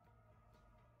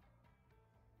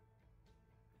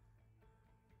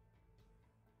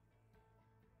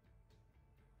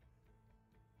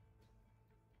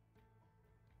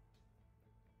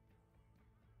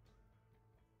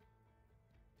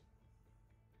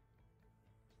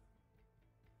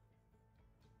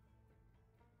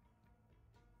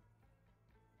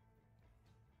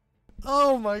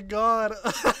 Oh my god.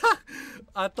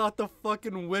 I thought the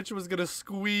fucking witch was gonna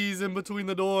squeeze in between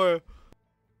the door.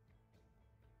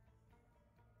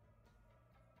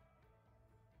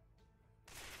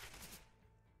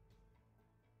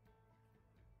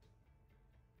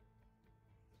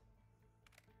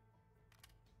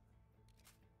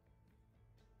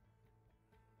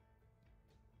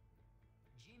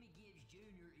 Jimmy Gibbs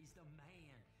Jr. is the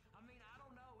man. I mean, I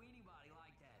don't know anybody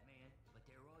like that, man. But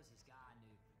there was this guy I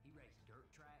knew. He raced dirt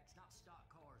tracks, not stock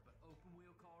cars, but open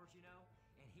wheel cars, you know?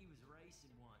 And he was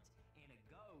racing once. And a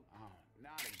goat. Oh,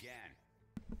 not again.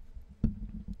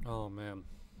 Oh man.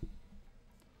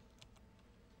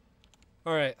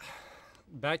 Alright.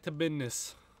 Back to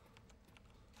business.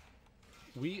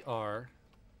 We are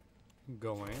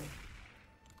going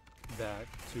back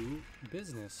to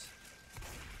business.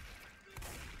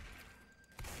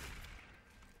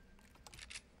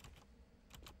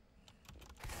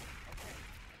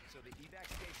 So the evac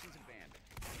station's abandoned.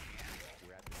 And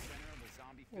we're at the center of a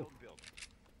zombie-filled building.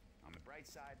 On the bright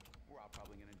side, we're all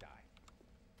probably gonna die.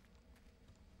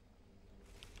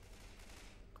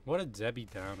 What a Debbie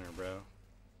Downer, bro.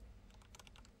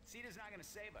 CETA's not gonna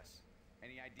save us.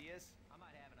 Any ideas? I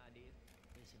might have an idea.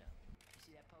 Listen up. You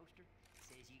see that poster? It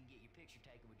says you can get your picture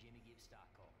taken with Jimmy Gibbs'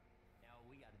 stock car. Now all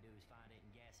we gotta do is find it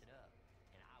and gas it up,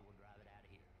 and I will drive it out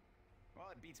of here. Well,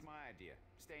 it beats my idea.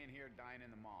 Staying here, dying in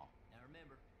the mall. Now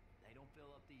remember, they don't fill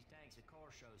up these tanks at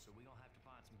car shows, so we're gonna have to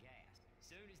find some gas. As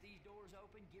soon as these doors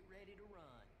open, get ready to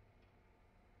run.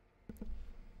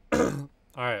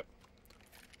 Alright.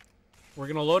 We're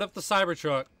gonna load up the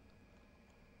Cybertruck.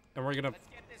 And we're gonna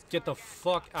get the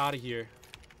fuck out of here.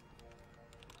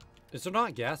 Is there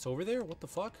not gas over there? What the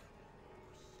fuck?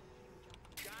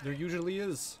 There usually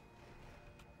is.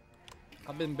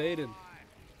 I've been baited.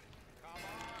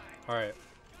 Alright.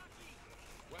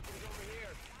 Weapons over here.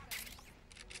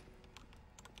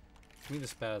 Give me the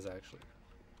spaz, actually.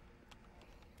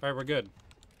 Alright, we're good.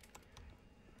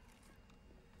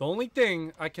 The only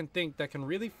thing I can think that can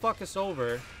really fuck us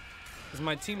over is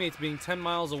my teammates being 10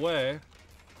 miles away.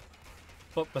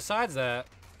 But besides that,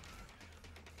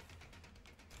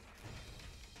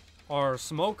 are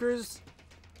smokers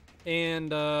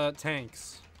and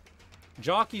tanks.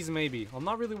 Jockeys, maybe. I'm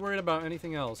not really worried about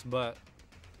anything else, but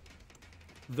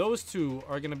those two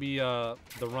are going to be the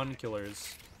run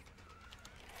killers.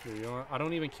 Here, you know what? I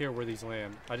don't even care where these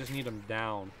land. I just need them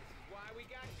down. Why we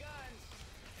got guns?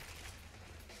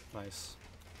 Nice.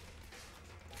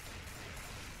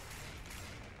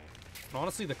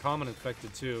 Honestly, the common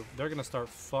infected too. They're gonna start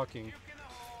fucking.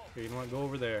 Here, you know what? Go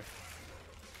over there.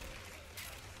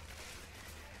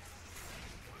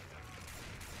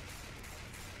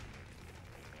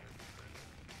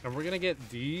 And we're gonna get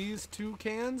these 2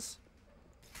 cans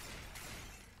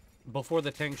before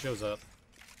the tank shows up,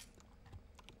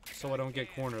 so I don't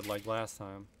get cornered like last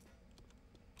time.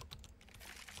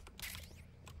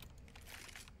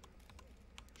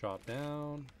 Drop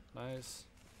down. Nice.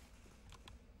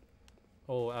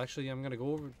 Oh, actually, I'm gonna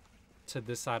go over to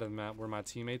this side of the map where my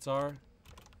teammates are.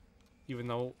 Even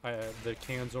though the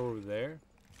can's over there.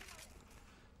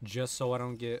 Just so I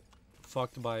don't get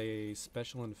fucked by a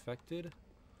special infected.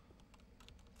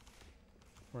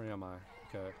 Where am I?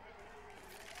 Okay.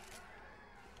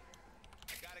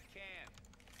 Got a can.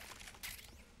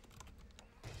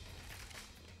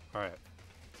 Alright.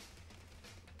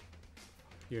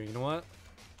 Here, you know what?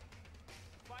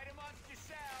 Fight amongst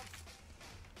yourselves.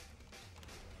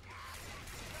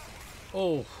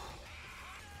 Oh.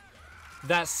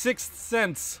 That sixth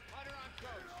sense. Hunter on coach.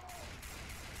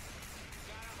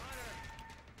 Got a hunter.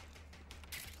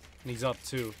 And he's up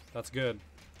too. That's good.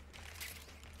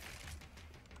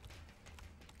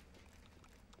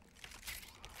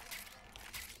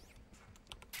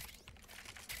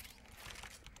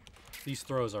 These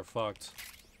throws are fucked.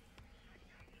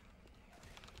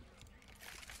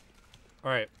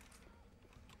 Alright.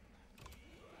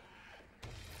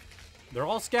 They're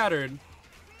all scattered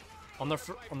on the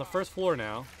first floor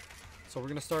now. So we're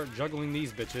gonna start juggling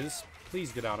these bitches.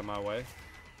 Please get out of my way.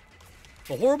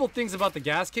 The horrible things about the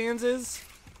gas cans is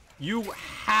you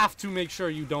have to make sure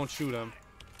you don't shoot them.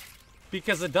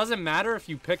 Because it doesn't matter if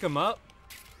you pick them up.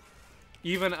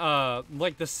 Even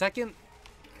like the second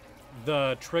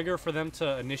the trigger for them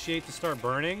to initiate to start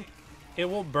burning, it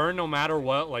will burn no matter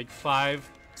what, like 5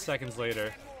 seconds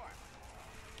later.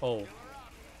 Oh.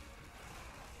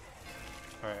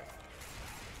 Alright.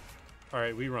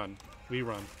 Alright, we run. We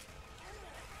run.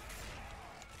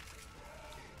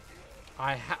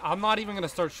 I'm not even gonna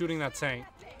start shooting that tank.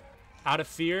 Out of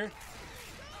fear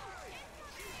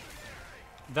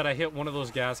that I hit one of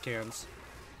those gas cans.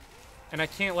 And I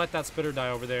can't let that spitter die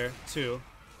over there, too.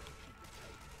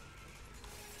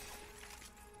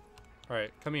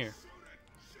 Alright, come here.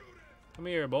 Come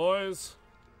here, boys.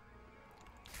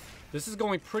 This is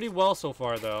going pretty well so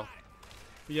far, though.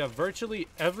 We have virtually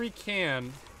every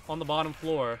can on the bottom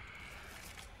floor.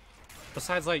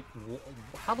 Besides, like,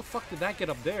 how the fuck did that get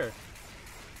up there?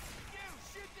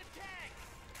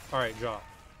 Alright, drop.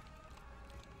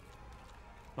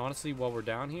 Honestly, while we're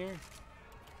down here...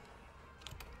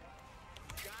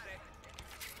 Got it.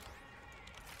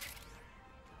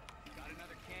 Got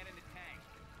another can in the tank.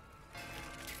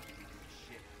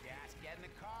 Shit, gas, get in the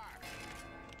car.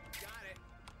 Got it.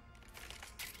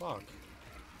 Fuck.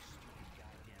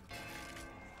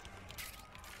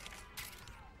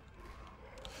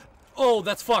 Oh,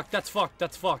 that's fucked. That's fucked.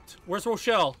 That's fucked. Where's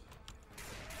Rochelle?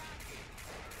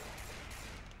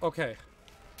 Okay.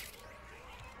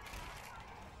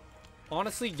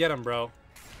 Honestly, get him, bro.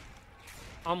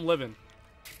 I'm living.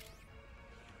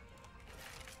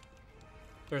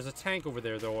 There's a tank over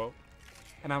there, though.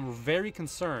 And I'm very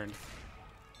concerned.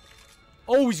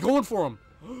 Oh, he's going for him.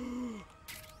 One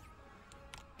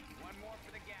more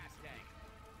for the gas tank.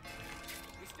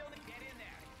 We still need to get in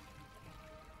there.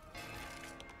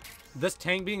 This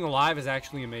tank being alive is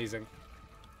actually amazing.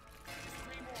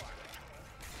 Three more.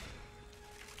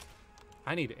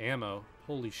 I need ammo.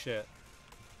 Holy shit.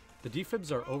 The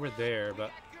defibs are over there,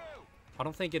 but I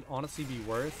don't think it'd honestly be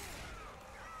worth.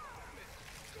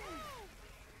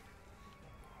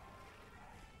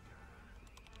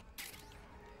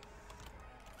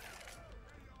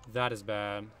 That is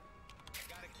bad.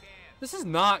 This is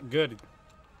not good.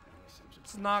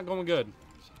 This is not going good.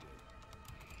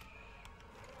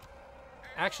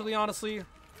 Actually, honestly,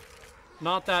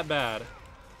 not that bad.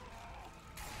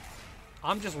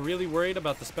 I'm just really worried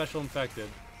about the special infected.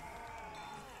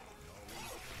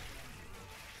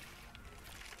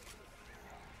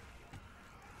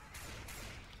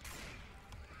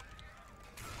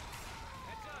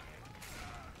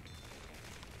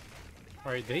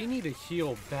 Alright, they need to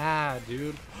heal bad,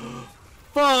 dude.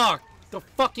 Fuck! The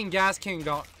fucking gas can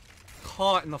got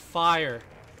caught in the fire.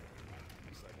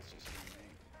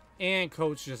 And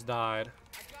coach just died.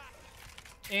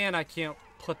 And I can't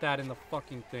put that in the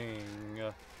fucking thing.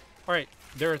 Alright,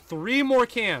 there are 3 more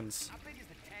cans. How big is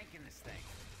the tank in this thing?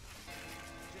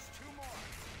 Just 2 more.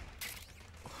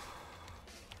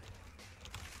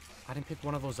 I didn't pick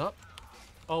one of those up?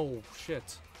 Oh,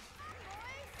 shit.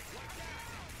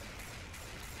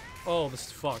 Oh, this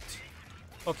is fucked.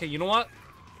 Okay, you know what?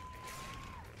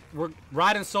 We're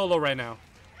riding solo right now.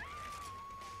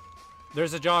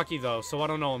 There's a jockey, though, so I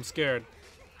don't know. I'm scared.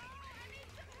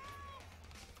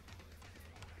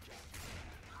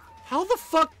 How the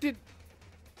fuck did...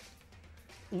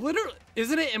 Literally...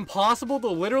 Isn't it impossible to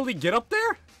literally get up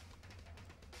there?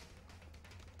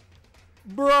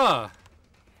 Bruh.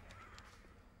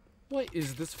 What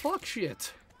is this fuck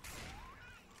shit?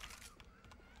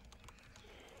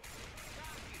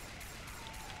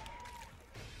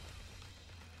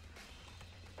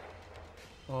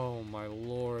 Oh my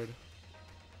lord.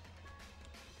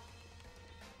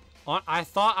 I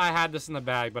thought I had this in the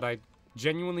bag, but I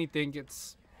genuinely think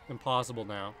it's impossible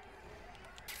now.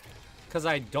 Because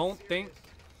I don't think...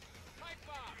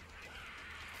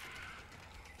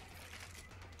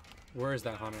 Where is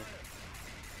that hunter?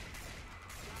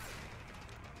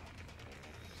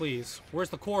 Please. Where's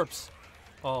the corpse?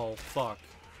 Oh, fuck.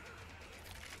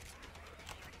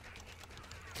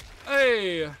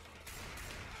 Hey!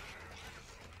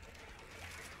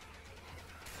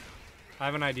 I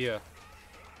have an idea.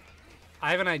 I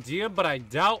have an idea, but I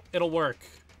doubt it'll work.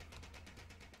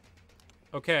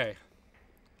 Okay.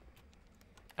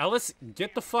 Ellis,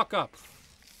 get the fuck up.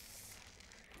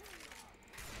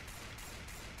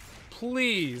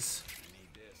 Please.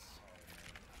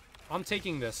 I'm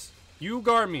taking this. You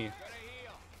guard me.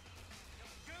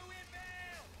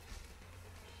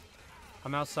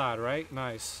 I'm outside, right?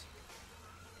 Nice.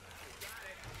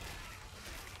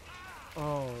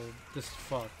 Oh, this is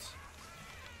fucked.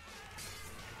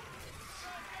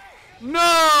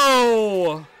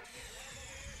 No!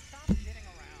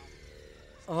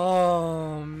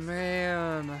 Oh,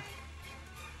 man.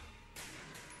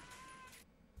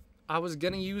 I was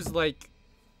gonna use, like,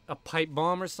 a pipe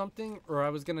bomb or something, or I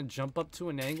was gonna jump up to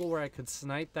an angle where I could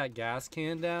snipe that gas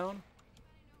can down.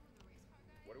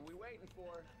 What are we waiting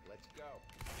for? Let's go.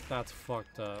 That's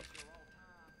fucked up.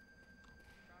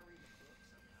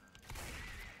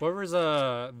 Whoever's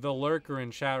the lurker in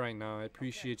chat right now, I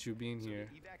appreciate you being here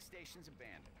So the evac station's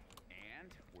abandoned, and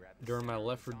we're at the during my center of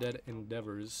Left 4 the Dead zombie field.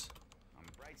 endeavors. On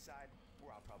the bright side, we're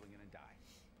all probably gonna die.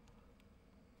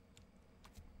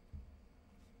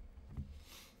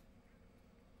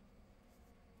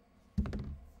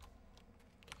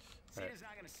 Cena's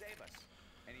not gonna save us.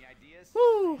 Any ideas?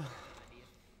 Woo!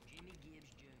 Jimmy Gibbs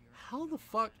Jr. How the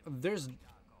fuck? There's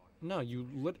no you.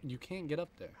 You can't get up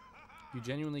there. You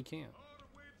genuinely can't.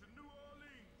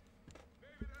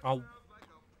 I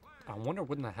wonder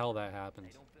when the hell that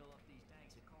happens. They don't fill up these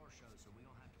tanks at car shows, so we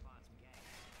don't have to find some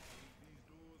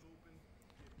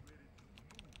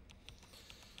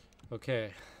gas.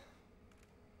 Okay.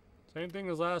 Same thing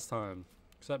as last time,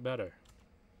 except better.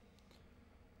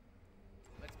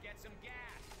 Let's get some gas.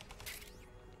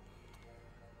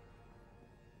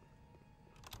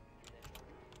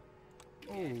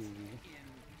 Oh. In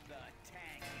the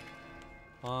tank.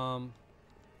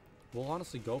 We'll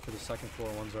honestly go for the second floor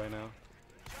ones right now.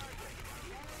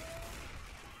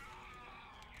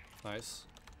 Nice.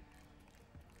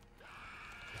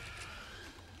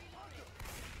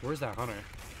 Where's that hunter?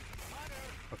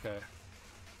 Okay.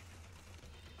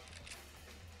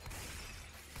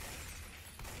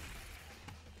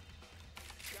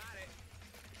 Got it.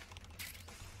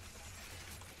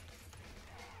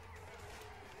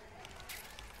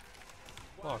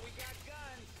 Whoa, Fuck. we got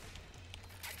guns.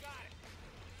 I got it.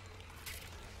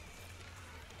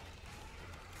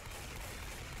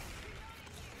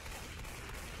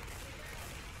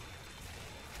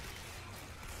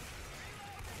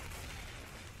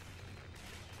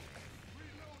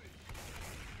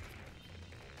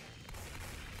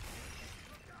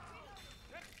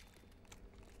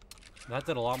 That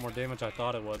did a lot more damage I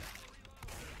thought it would.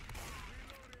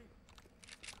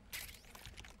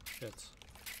 Shit.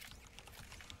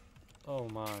 Oh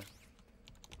my.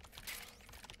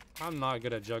 I'm not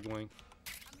good at juggling.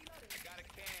 I got a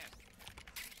can.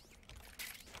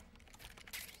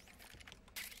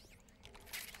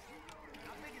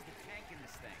 How big is the tank in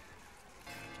this thing?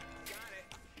 Got it.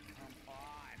 Come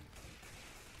on.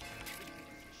 This piece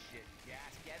of shit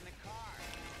gas. Get in the car.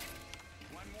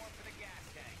 One more for the gas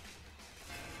tank.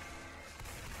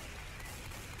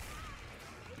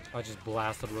 I just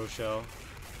blasted Rochelle.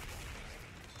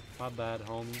 My bad,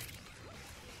 homie.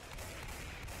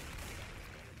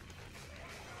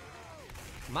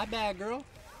 My bad, girl.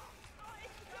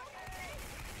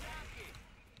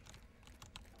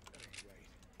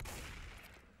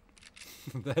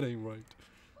 That ain't right.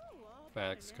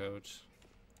 Facts, coach.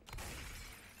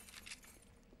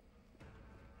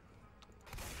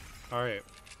 Alright.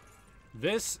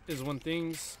 This is when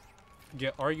things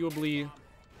get arguably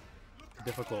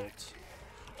difficult.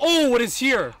 Oh, it is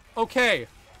here! Okay.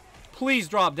 Please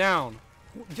drop down.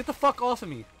 Get the fuck off of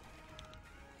me.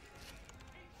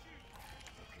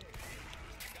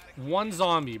 One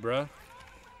zombie, bruh.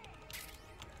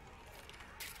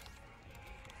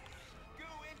 Goo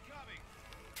incoming.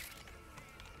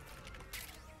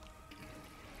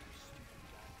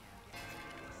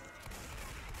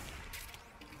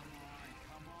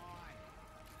 Come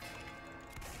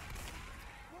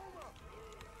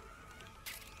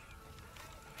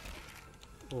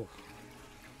on. Oh.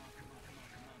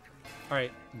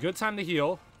 Alright, good time to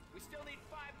heal. We still need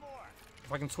 5 more.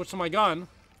 If I can switch to my gun.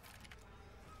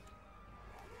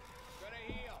 Gonna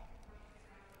heal.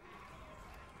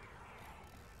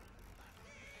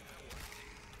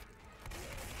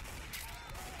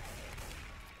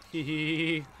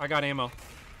 Hee. I got ammo.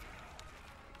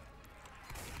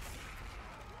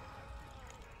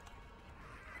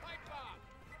 Pipe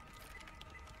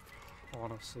bomb.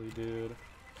 Honestly, dude.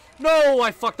 No,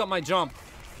 I fucked up my jump.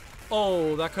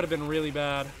 Oh, that could have been really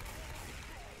bad.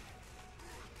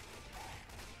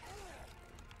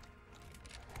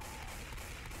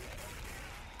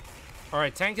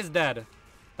 Alright, tank is dead.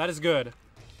 That is good.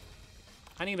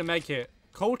 I need a med kit.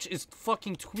 Coach is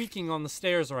fucking tweaking on the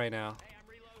stairs right now. Hey, I'm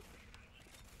reloading.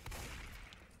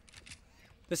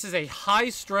 This is a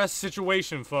high-stress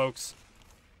situation, folks.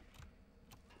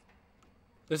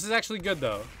 This is actually good,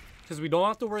 though. Because we don't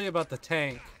have to worry about the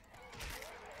tank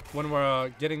when we're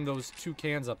getting those 2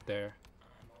 cans up there.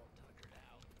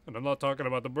 And I'm not talking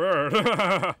about the bird.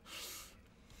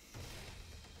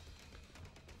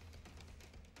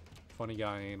 Funny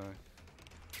guy, ain't I?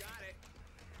 Got it.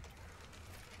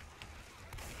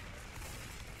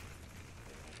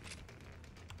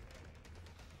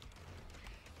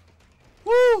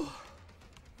 Woo!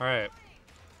 Alright.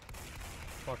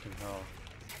 Fucking hell.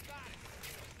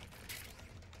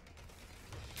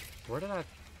 Where did I...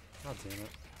 God damn it.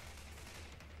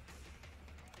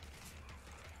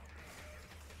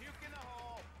 Puke in the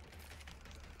hole.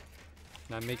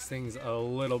 That makes things a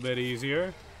little bit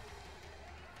easier.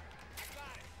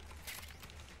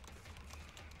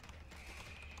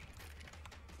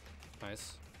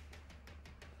 Nice.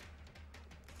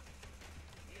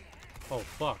 Oh,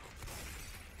 fuck.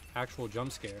 Actual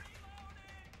jump scare.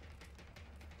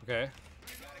 Okay.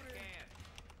 Got a can.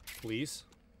 Please.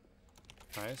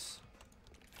 Nice.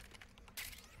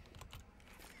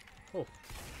 Oh.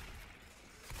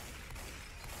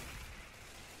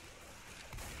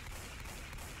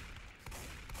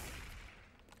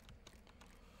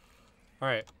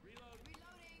 Alright.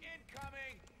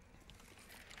 Incoming.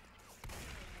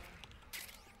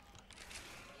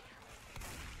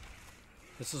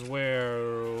 This is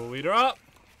where we drop.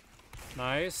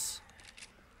 Nice.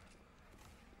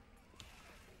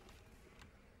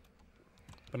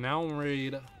 But now I'm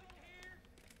worried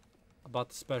about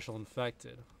the special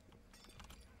infected.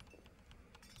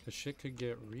 This shit could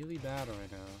get really bad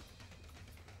right now.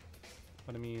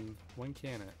 But I mean, when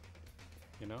can it?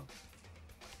 You know?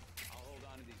 I'll hold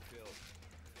on to these pills.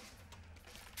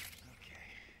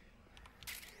 Okay.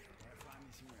 Gotta find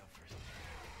me some real first.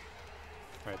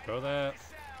 Alright, throw that.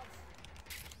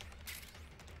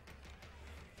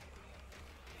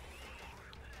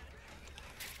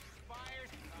 Fires.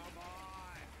 Come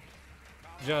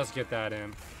on. Just get that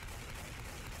in.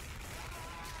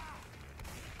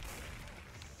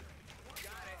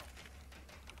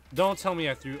 Don't tell me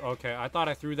I threw... Okay, I thought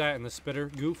I threw that in the spitter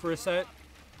goo for a set.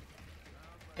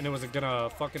 And it was gonna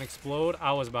fucking explode.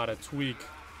 I was about to tweak.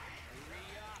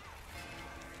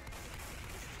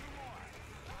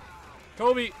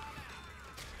 Kobe!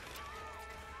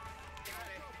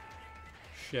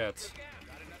 Shit.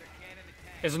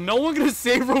 Is no one gonna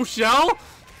save Rochelle?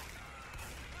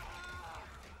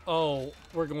 Oh,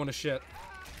 we're going to shit.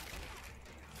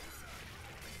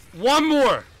 One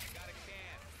more!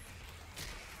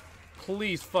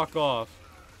 Please fuck off.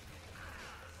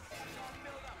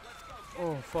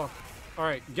 Oh, fuck.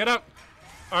 Alright, get up.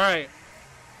 Alright.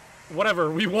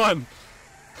 Whatever, we won.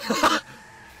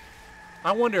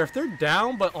 I wonder if they're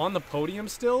down but on the podium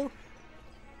still,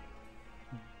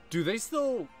 do they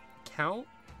still count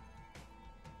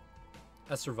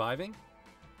as surviving?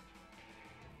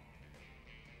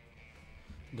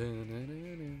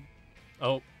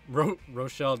 Oh,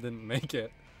 Rochelle didn't make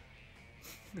it.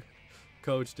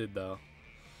 Coach did though.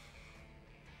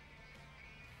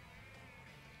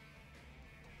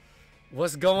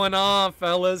 What's going on,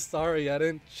 fellas? Sorry I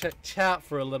didn't chat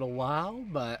for a little while,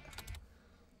 but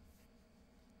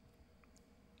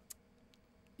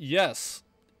yes,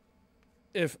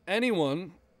 if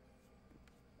anyone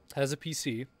has a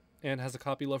PC and has a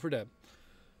copy of Left 4 Dead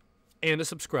and a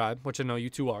subscribe, which I know you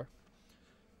two are,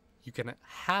 you can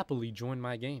happily join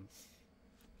my game.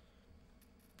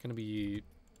 Gonna be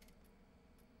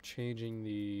changing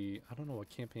the... I don't know what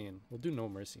campaign. We'll do No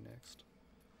Mercy next.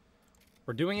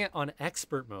 We're doing it on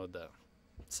expert mode, though.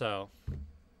 So,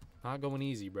 not going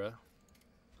easy, bruh.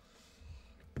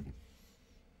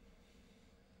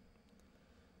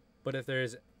 But if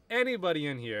there's anybody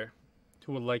in here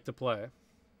who would like to play,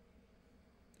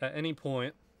 at any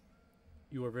point,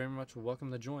 you are very much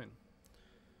welcome to join.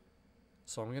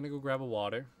 So I'm going to go grab a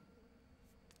water.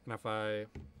 And if I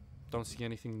don't see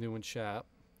anything new in chat,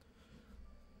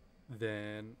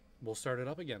 then we'll start it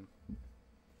up again.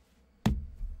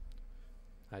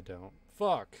 I don't.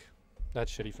 Fuck. That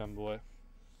shitty femboy.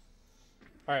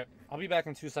 Alright, I'll be back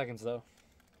in 2 seconds though.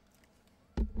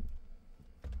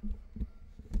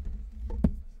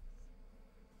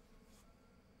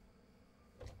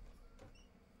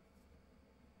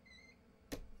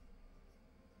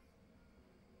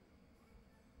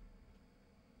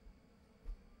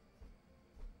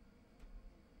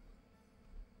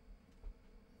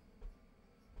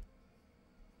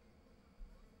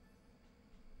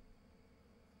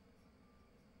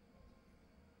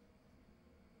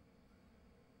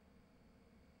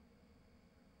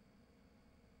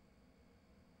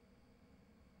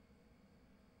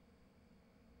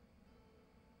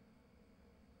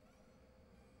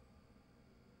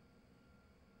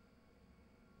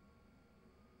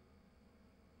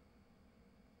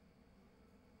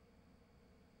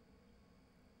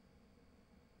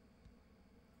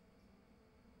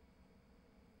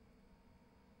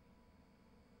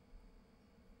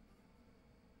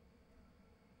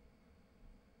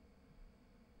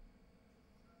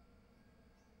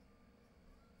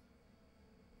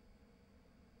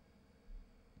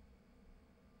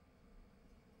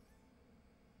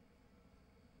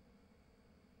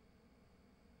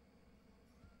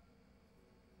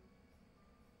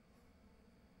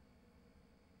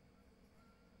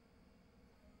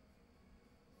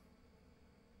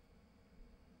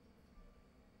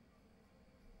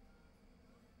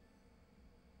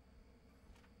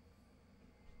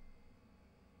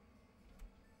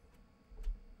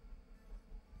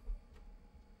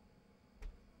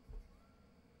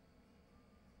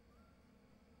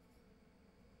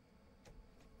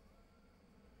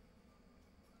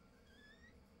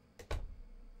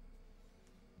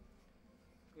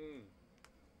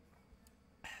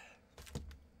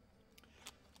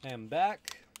 I'm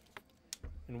back,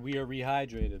 and we are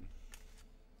rehydrated.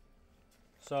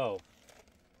 So,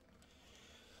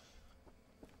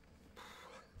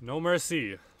 no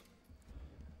mercy.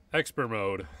 Expert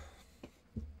mode.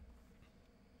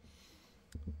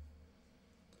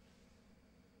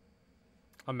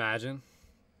 Imagine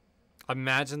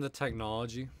the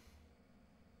technology.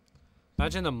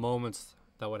 Imagine the moments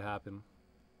that would happen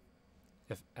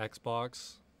if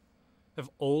Xbox, if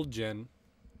old gen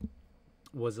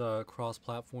was a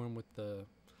cross-platform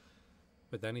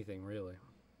with anything, really.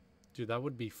 Dude, that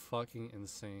would be fucking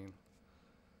insane.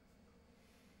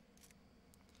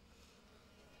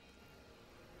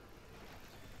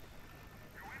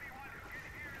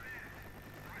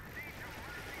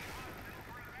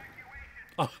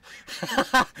 Oh.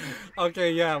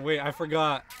 Okay, yeah, wait, I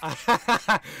forgot.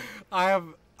 I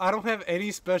don't have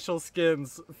any special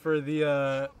skins for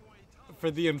the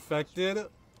infected,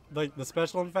 like the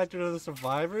special infected or the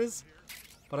survivors,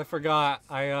 but I forgot.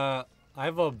 I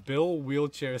have a Bill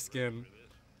wheelchair skin.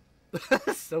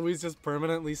 So he's just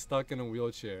permanently stuck in a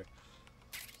wheelchair.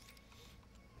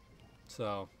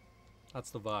 So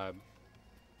that's the vibe.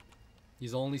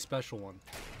 He's the only special one.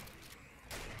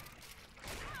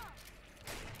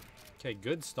 Okay,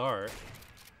 good start.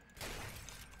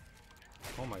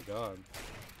 Oh my god.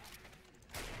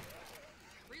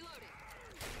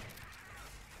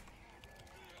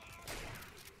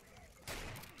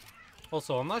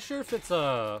 Also, I'm not sure if it's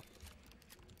Valve's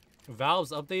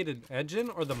updated engine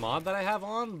or the mod that I have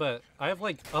on, but I have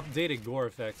like updated gore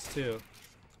effects too.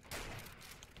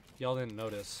 Y'all didn't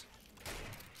notice.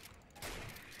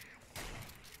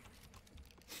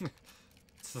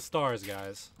 It's the stars,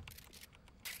 guys.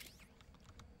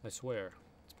 I swear.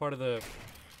 It's part of the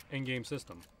in-game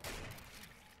system.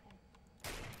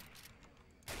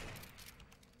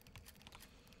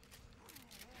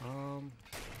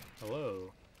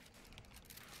 Hello.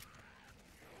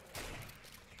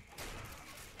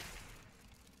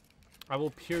 I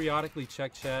will periodically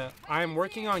check chat. I am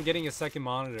working on getting a second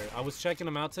monitor. I was checking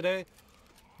them out today,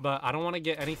 but I don't want to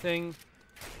get anything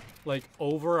like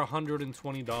over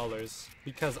 $120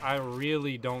 because I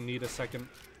really don't need a second.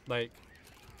 Like,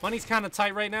 money's kind of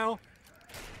tight right now,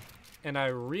 and I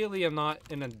really am not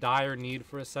in a dire need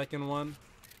for a second one.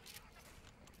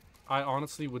 I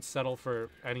honestly would settle for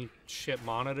any shit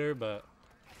monitor, but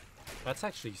that's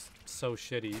actually so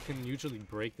shitty. You can usually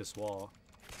break this wall.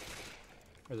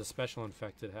 Or the special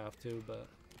infected have to, but...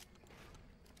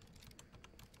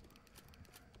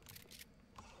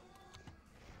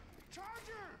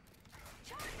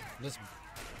 This...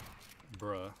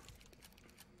 Bruh.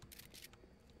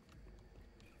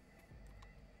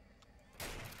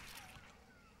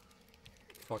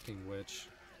 Fucking witch.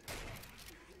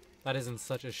 That is in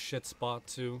such a shit spot,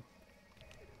 too.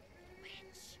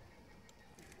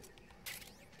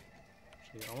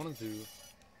 I want to do...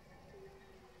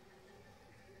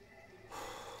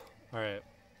 Alright.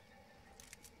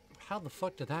 How the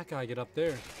fuck did that guy get up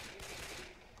there?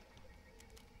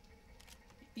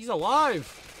 He's alive!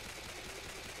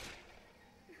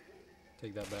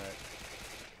 Take that back.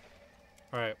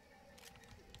 Alright.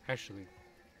 Actually.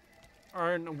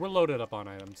 Alright, we're loaded up on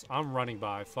items. I'm running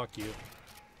by. Fuck you.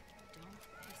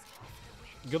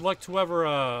 Good luck to whoever,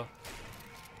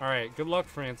 Alright, good luck,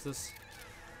 Francis.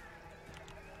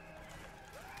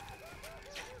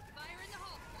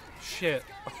 Shit.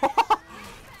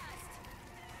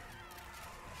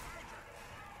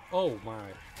 Oh my.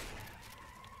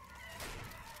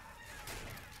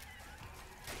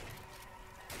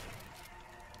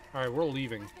 Alright, we're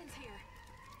leaving.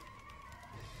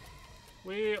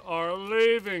 We are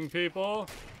leaving, people.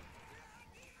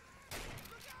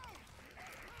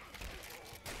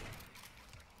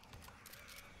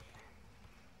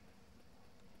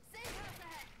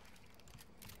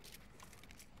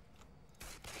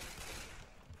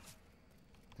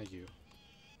 Thank you.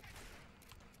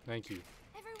 Thank you.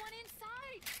 Everyone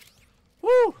inside.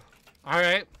 Woo!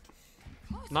 Alright.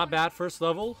 Not bad, first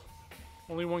level.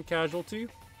 Only one casualty.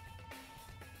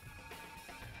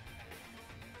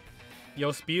 Yo,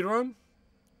 speedrun?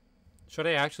 Should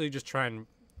I actually just try and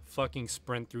fucking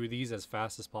sprint through these as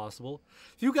fast as possible?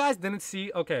 If you guys didn't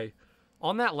see, okay,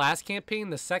 on that last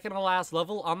campaign, the second to last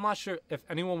level, I'm not sure if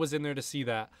anyone was in there to see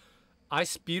that. I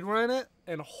speedrun it,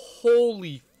 and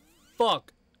holy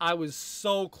fuck, I was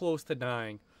so close to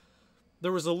dying.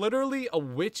 There was literally a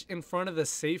witch in front of the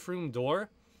safe room door,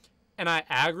 and I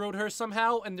aggroed her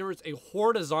somehow, and there was a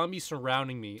horde of zombies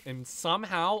surrounding me, and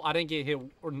somehow I didn't get hit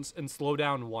and slow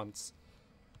down once.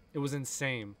 It was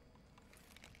insane.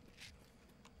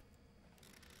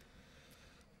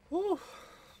 Whew.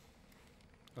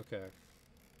 Okay.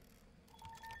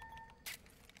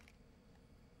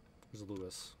 Where's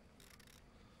Lewis?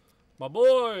 My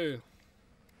boy!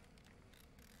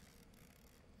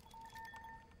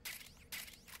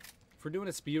 If we're doing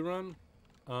a speed run,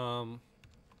 I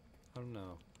don't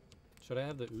know. Should I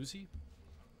have the Uzi?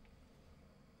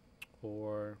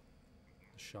 Or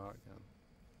the shotgun?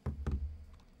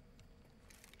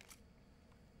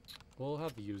 We'll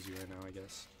have the Uzi right now, I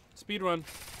guess. Speed run!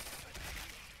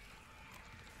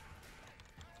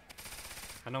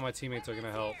 I know my teammates are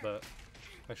gonna help, but...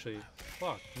 Actually,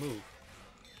 fuck, move.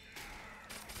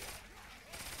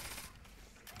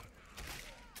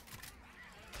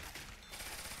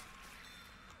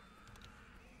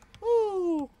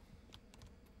 Woo!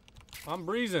 I'm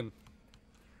breezing.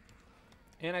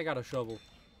 And I got a shovel.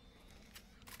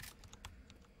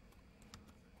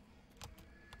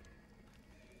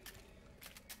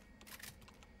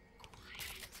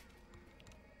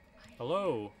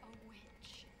 Hello.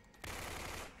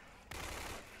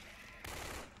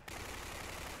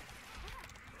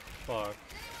 Fuck.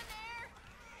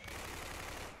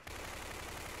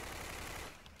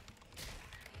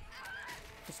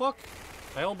 The fuck?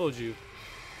 I elbowed you.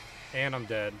 And I'm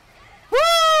dead.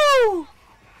 Woo!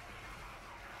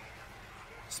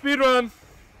 Speedrun!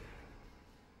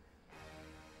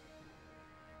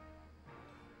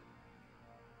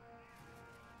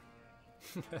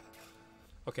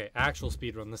 Okay, actual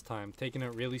speedrun this time. Taking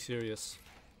it really serious.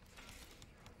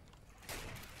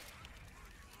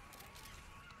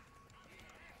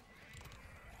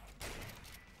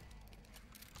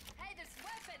 Hey, there's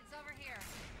weapons over here.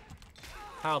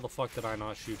 How the fuck did I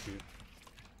not shoot you?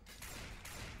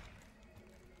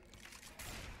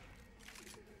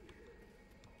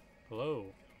 Hello.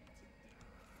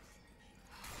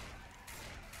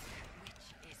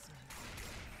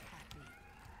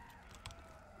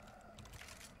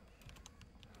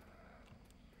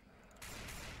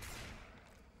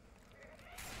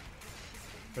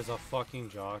 There's a fucking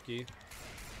jockey.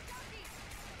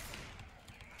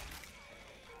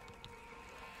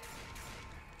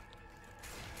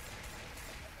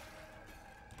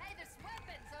 Hey, there's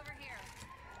weapons over here.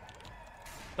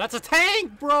 That's a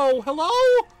tank, bro! Hello?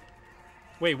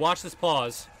 Wait, watch this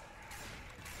pause.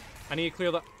 I need to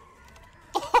clear the...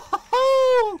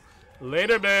 Oh,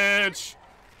 later, bitch!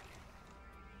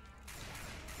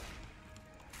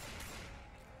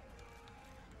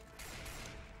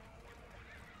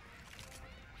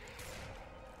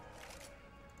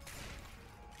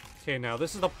 Okay, now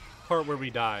this is the part where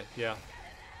we die. Yeah.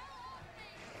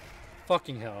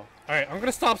 Fucking hell. Alright, I'm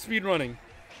gonna stop speedrunning.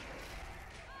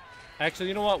 Actually,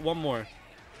 you know what? One more.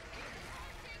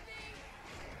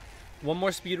 One more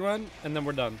speedrun, and then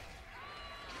we're done.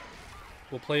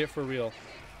 We'll play it for real.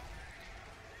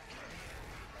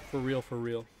 For real, for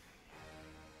real.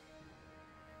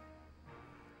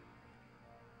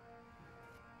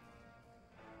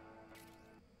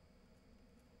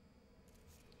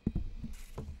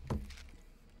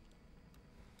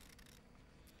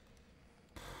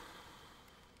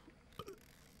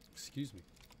 Excuse me.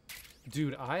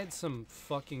 Dude, I had some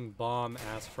fucking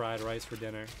bomb-ass fried rice for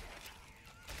dinner.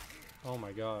 Oh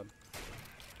my god.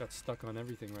 Got stuck on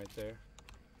everything right there.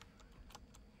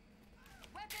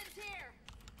 Weapons here!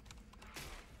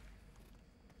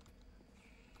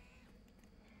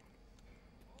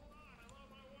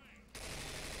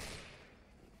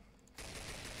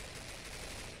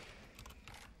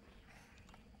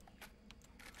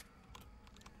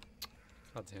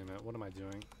 God damn it, what am I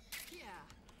doing? Yeah.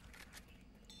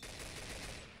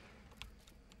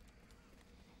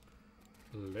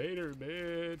 Later,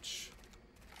 bitch.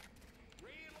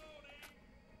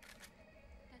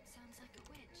 That sounds like a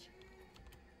witch.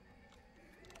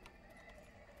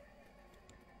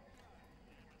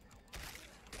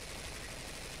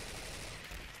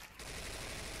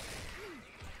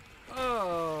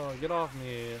 Oh, get off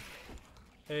me.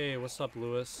 Hey, what's up,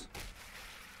 Lewis?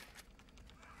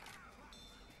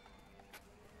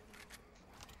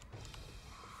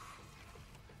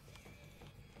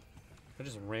 I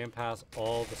just ran past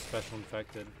all the special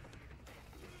infected.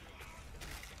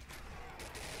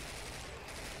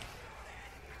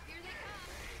 Here they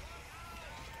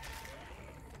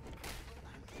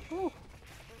come. Whew.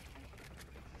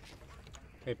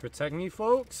 Hey, protect me,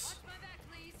 folks. Watch my back,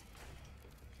 please.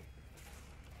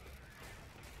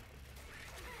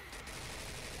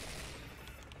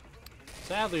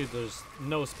 Sadly, there's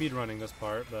no speedrunning this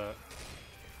part, but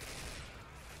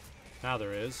now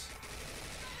there is.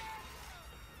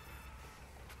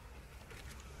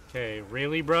 Okay,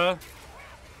 really, bruh? I'm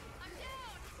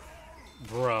down.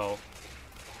 Bro.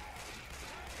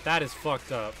 That is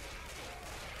fucked up.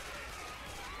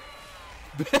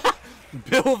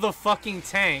 Build the fucking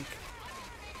tank.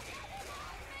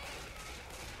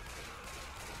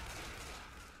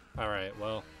 Alright,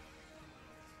 well.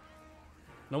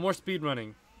 No more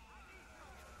speedrunning.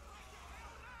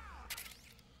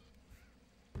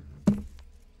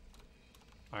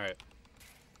 Alright.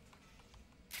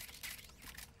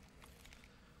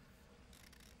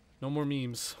 No more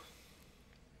memes.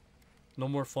 No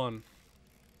more fun.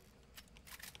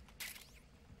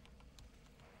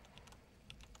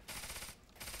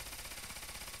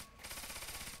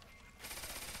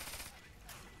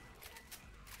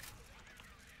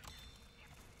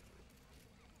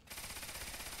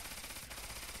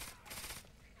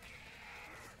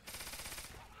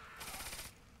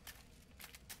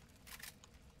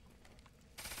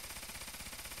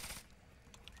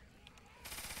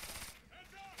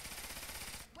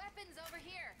 Weapons over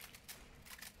here.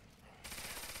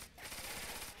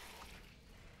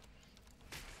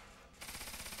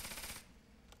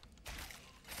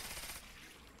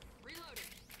 Reloading.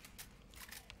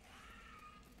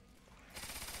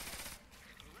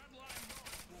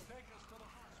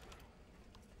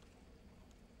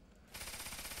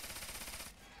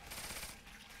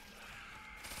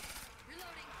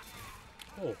 Reloading.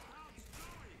 Oh.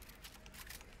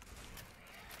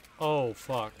 Oh,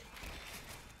 fuck.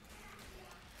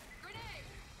 Grenade.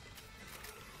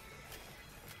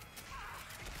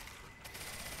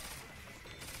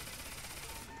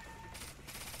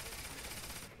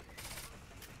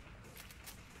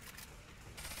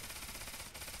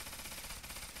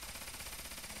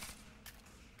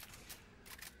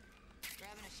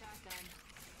 Grabbing a shotgun.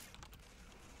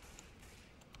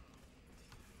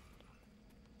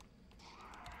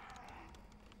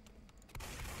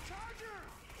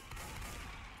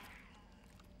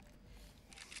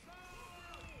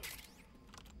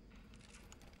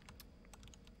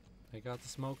 I got the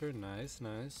smoker. Nice,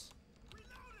 nice.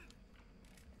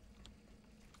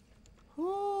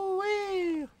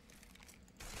 Hoo-wee!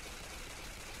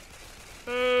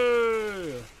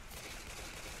 Hey!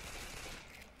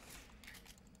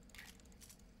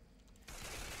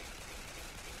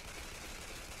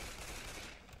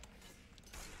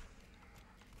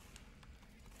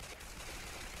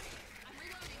 I'm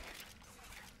reloading.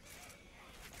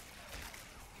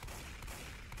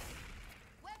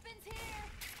 Weapons here.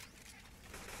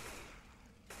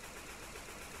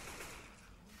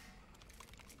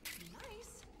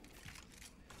 Nice.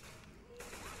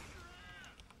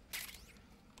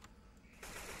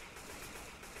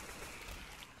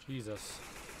 Jesus.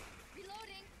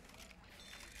 Reloading.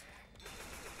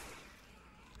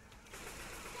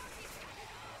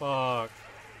 Fuck.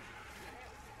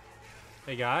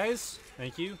 Hey guys,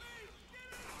 thank you.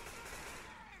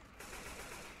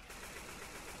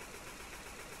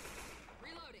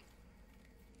 Reloading.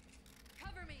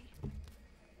 Cover me.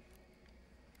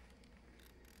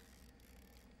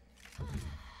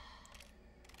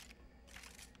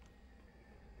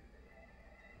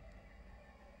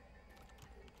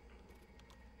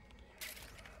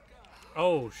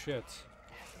 Oh shit.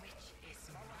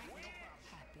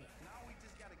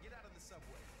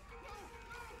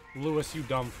 Lewis, you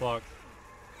dumb fuck.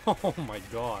 Oh my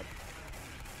god.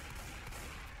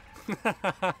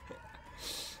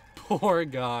 Poor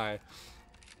guy.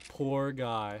 Poor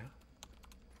guy.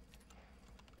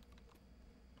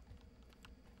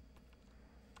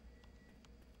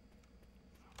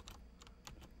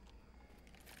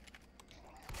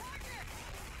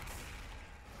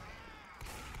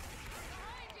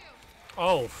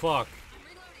 Oh fuck.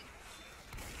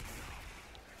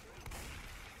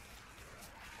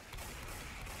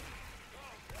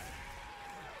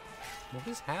 What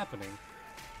is happening?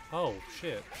 Oh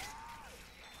shit.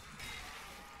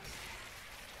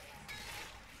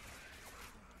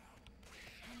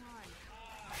 Hang on.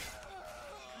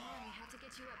 Come on, we have to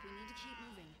get you up. We need to keep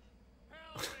moving.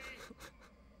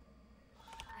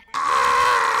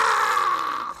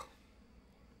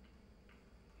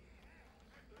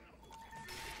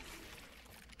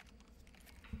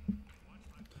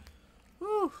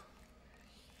 Whew.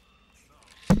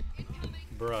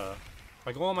 Bruh. If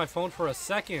I go on my phone for a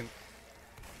second.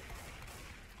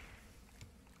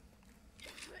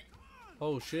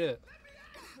 Oh shit.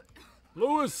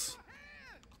 Lewis!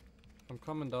 I'm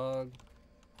coming, dog.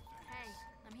 Hey,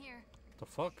 I'm here. The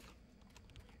fuck?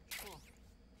 Cool.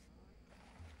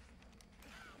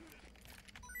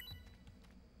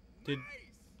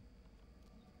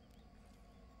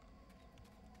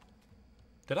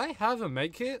 Did I have a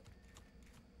med kit?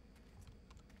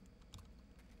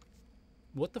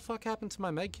 What the fuck happened to my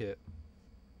med kit?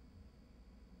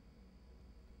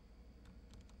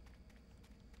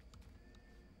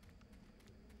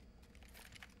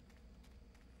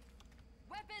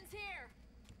 Weapons here!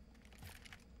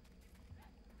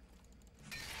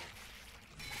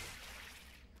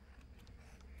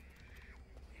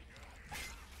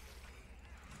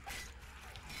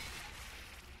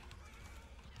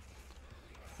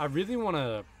 I really want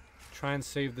to try and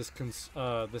save this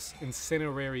this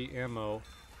incinerary ammo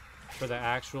for the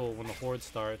actual when the horde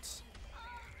starts.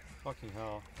 Fucking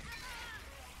hell.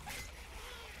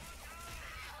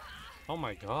 Oh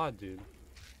my god, dude.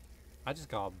 I just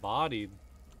got bodied.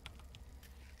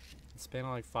 In the span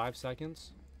of like 5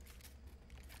 seconds.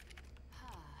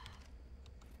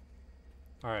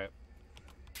 Alright.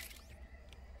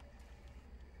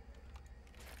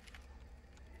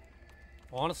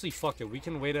 Honestly, fuck it. We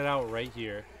can wait it out right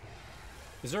here.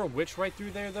 Is there a witch right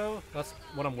through there, though? That's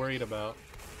what I'm worried about.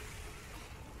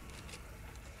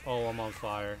 Oh, I'm on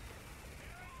fire.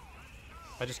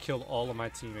 I just killed all of my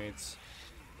teammates.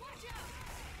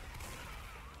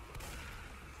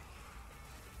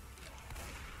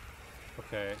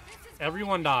 Okay.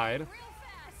 Everyone died.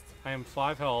 I am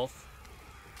 5 health.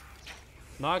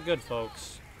 Not good,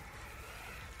 folks.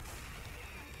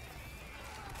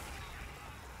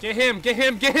 Get him! Get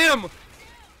him! Get him!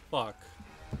 Fuck.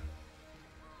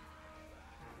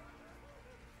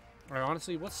 Alright,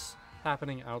 honestly, what's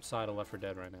happening outside of Left 4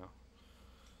 Dead right now?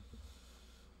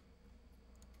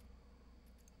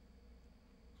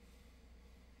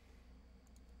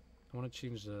 I want to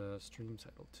change the stream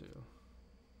title too.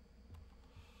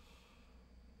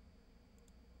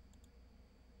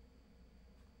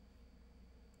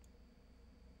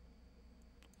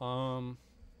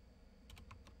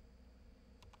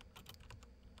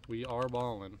 We are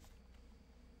ballin'.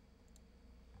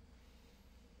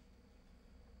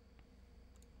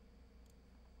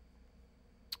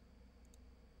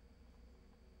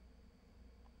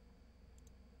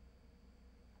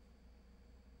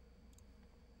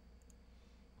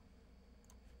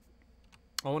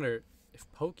 I wonder if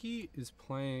Pokey is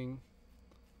playing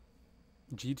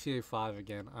GTA 5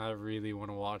 again. I really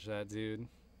want to watch that, dude.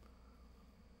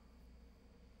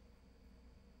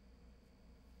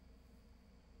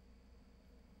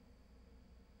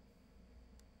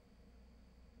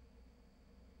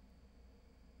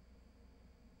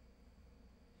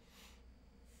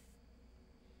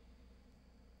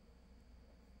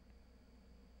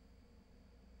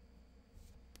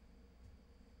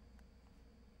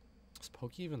 Is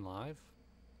Pokey even live?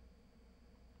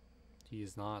 He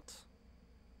is not.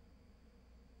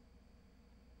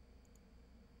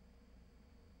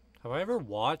 Have I ever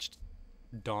watched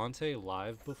Dante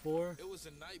live before? It was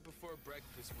the night before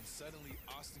breakfast when suddenly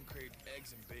Austin craved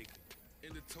eggs and bacon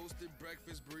and the toasted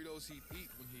breakfast burritos he'd eat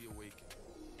when he awakened.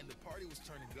 And the party was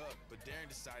turning up, but Darren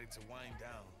decided to wind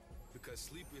down because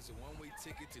sleep is a one-way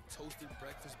ticket to toasted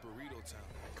breakfast burrito town.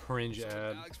 Cringe So when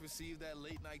ad. Alex received that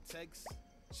late-night text,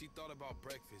 she thought about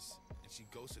breakfast and she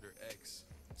ghosted her ex.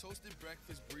 Toasted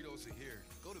breakfast burritos are here.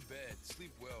 Go to bed,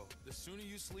 sleep well. The sooner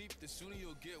you sleep, the sooner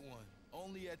you'll get one.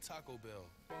 only at Taco Bell.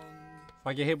 If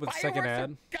I get hit with a second Fireworks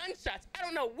or ad. gunshots. I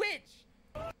don't know which.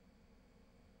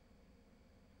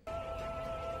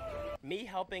 Me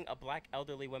helping a black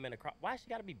elderly woman across. Why she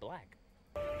gotta be black?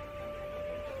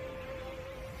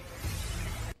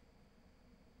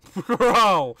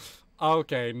 Bro.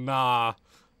 Okay, nah.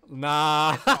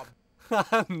 Nah.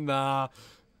 Nah.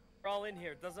 We're all in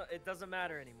here. It doesn't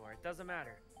matter anymore. It doesn't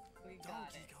matter. We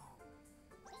got it.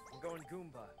 I'm going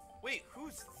Goomba. Wait,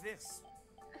 who's this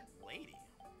lady?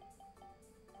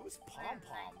 Who's Pom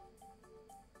Pom?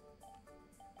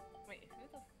 Wait, who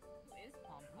is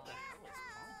Pom Pom?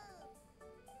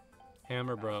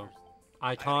 Hammer Bro.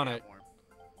 Iconic.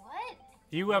 What?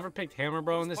 You ever picked Hammer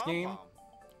Bro in this Pom game? Pom?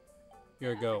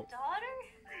 You're a goat. Daughter?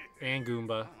 And Goomba.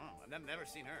 I don't know. I've never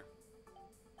seen her.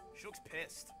 She looks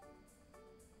pissed.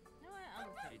 No, I'm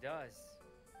She does.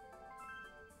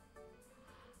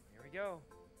 Here we go.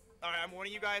 Alright, I'm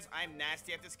warning you guys, I'm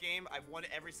nasty at this game. I've won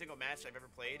every single match I've ever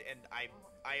played, and I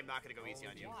am not gonna go easy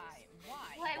on you. Why?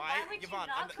 Why would Yvonne,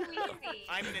 you not go easy?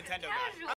 I'm a Nintendo guy.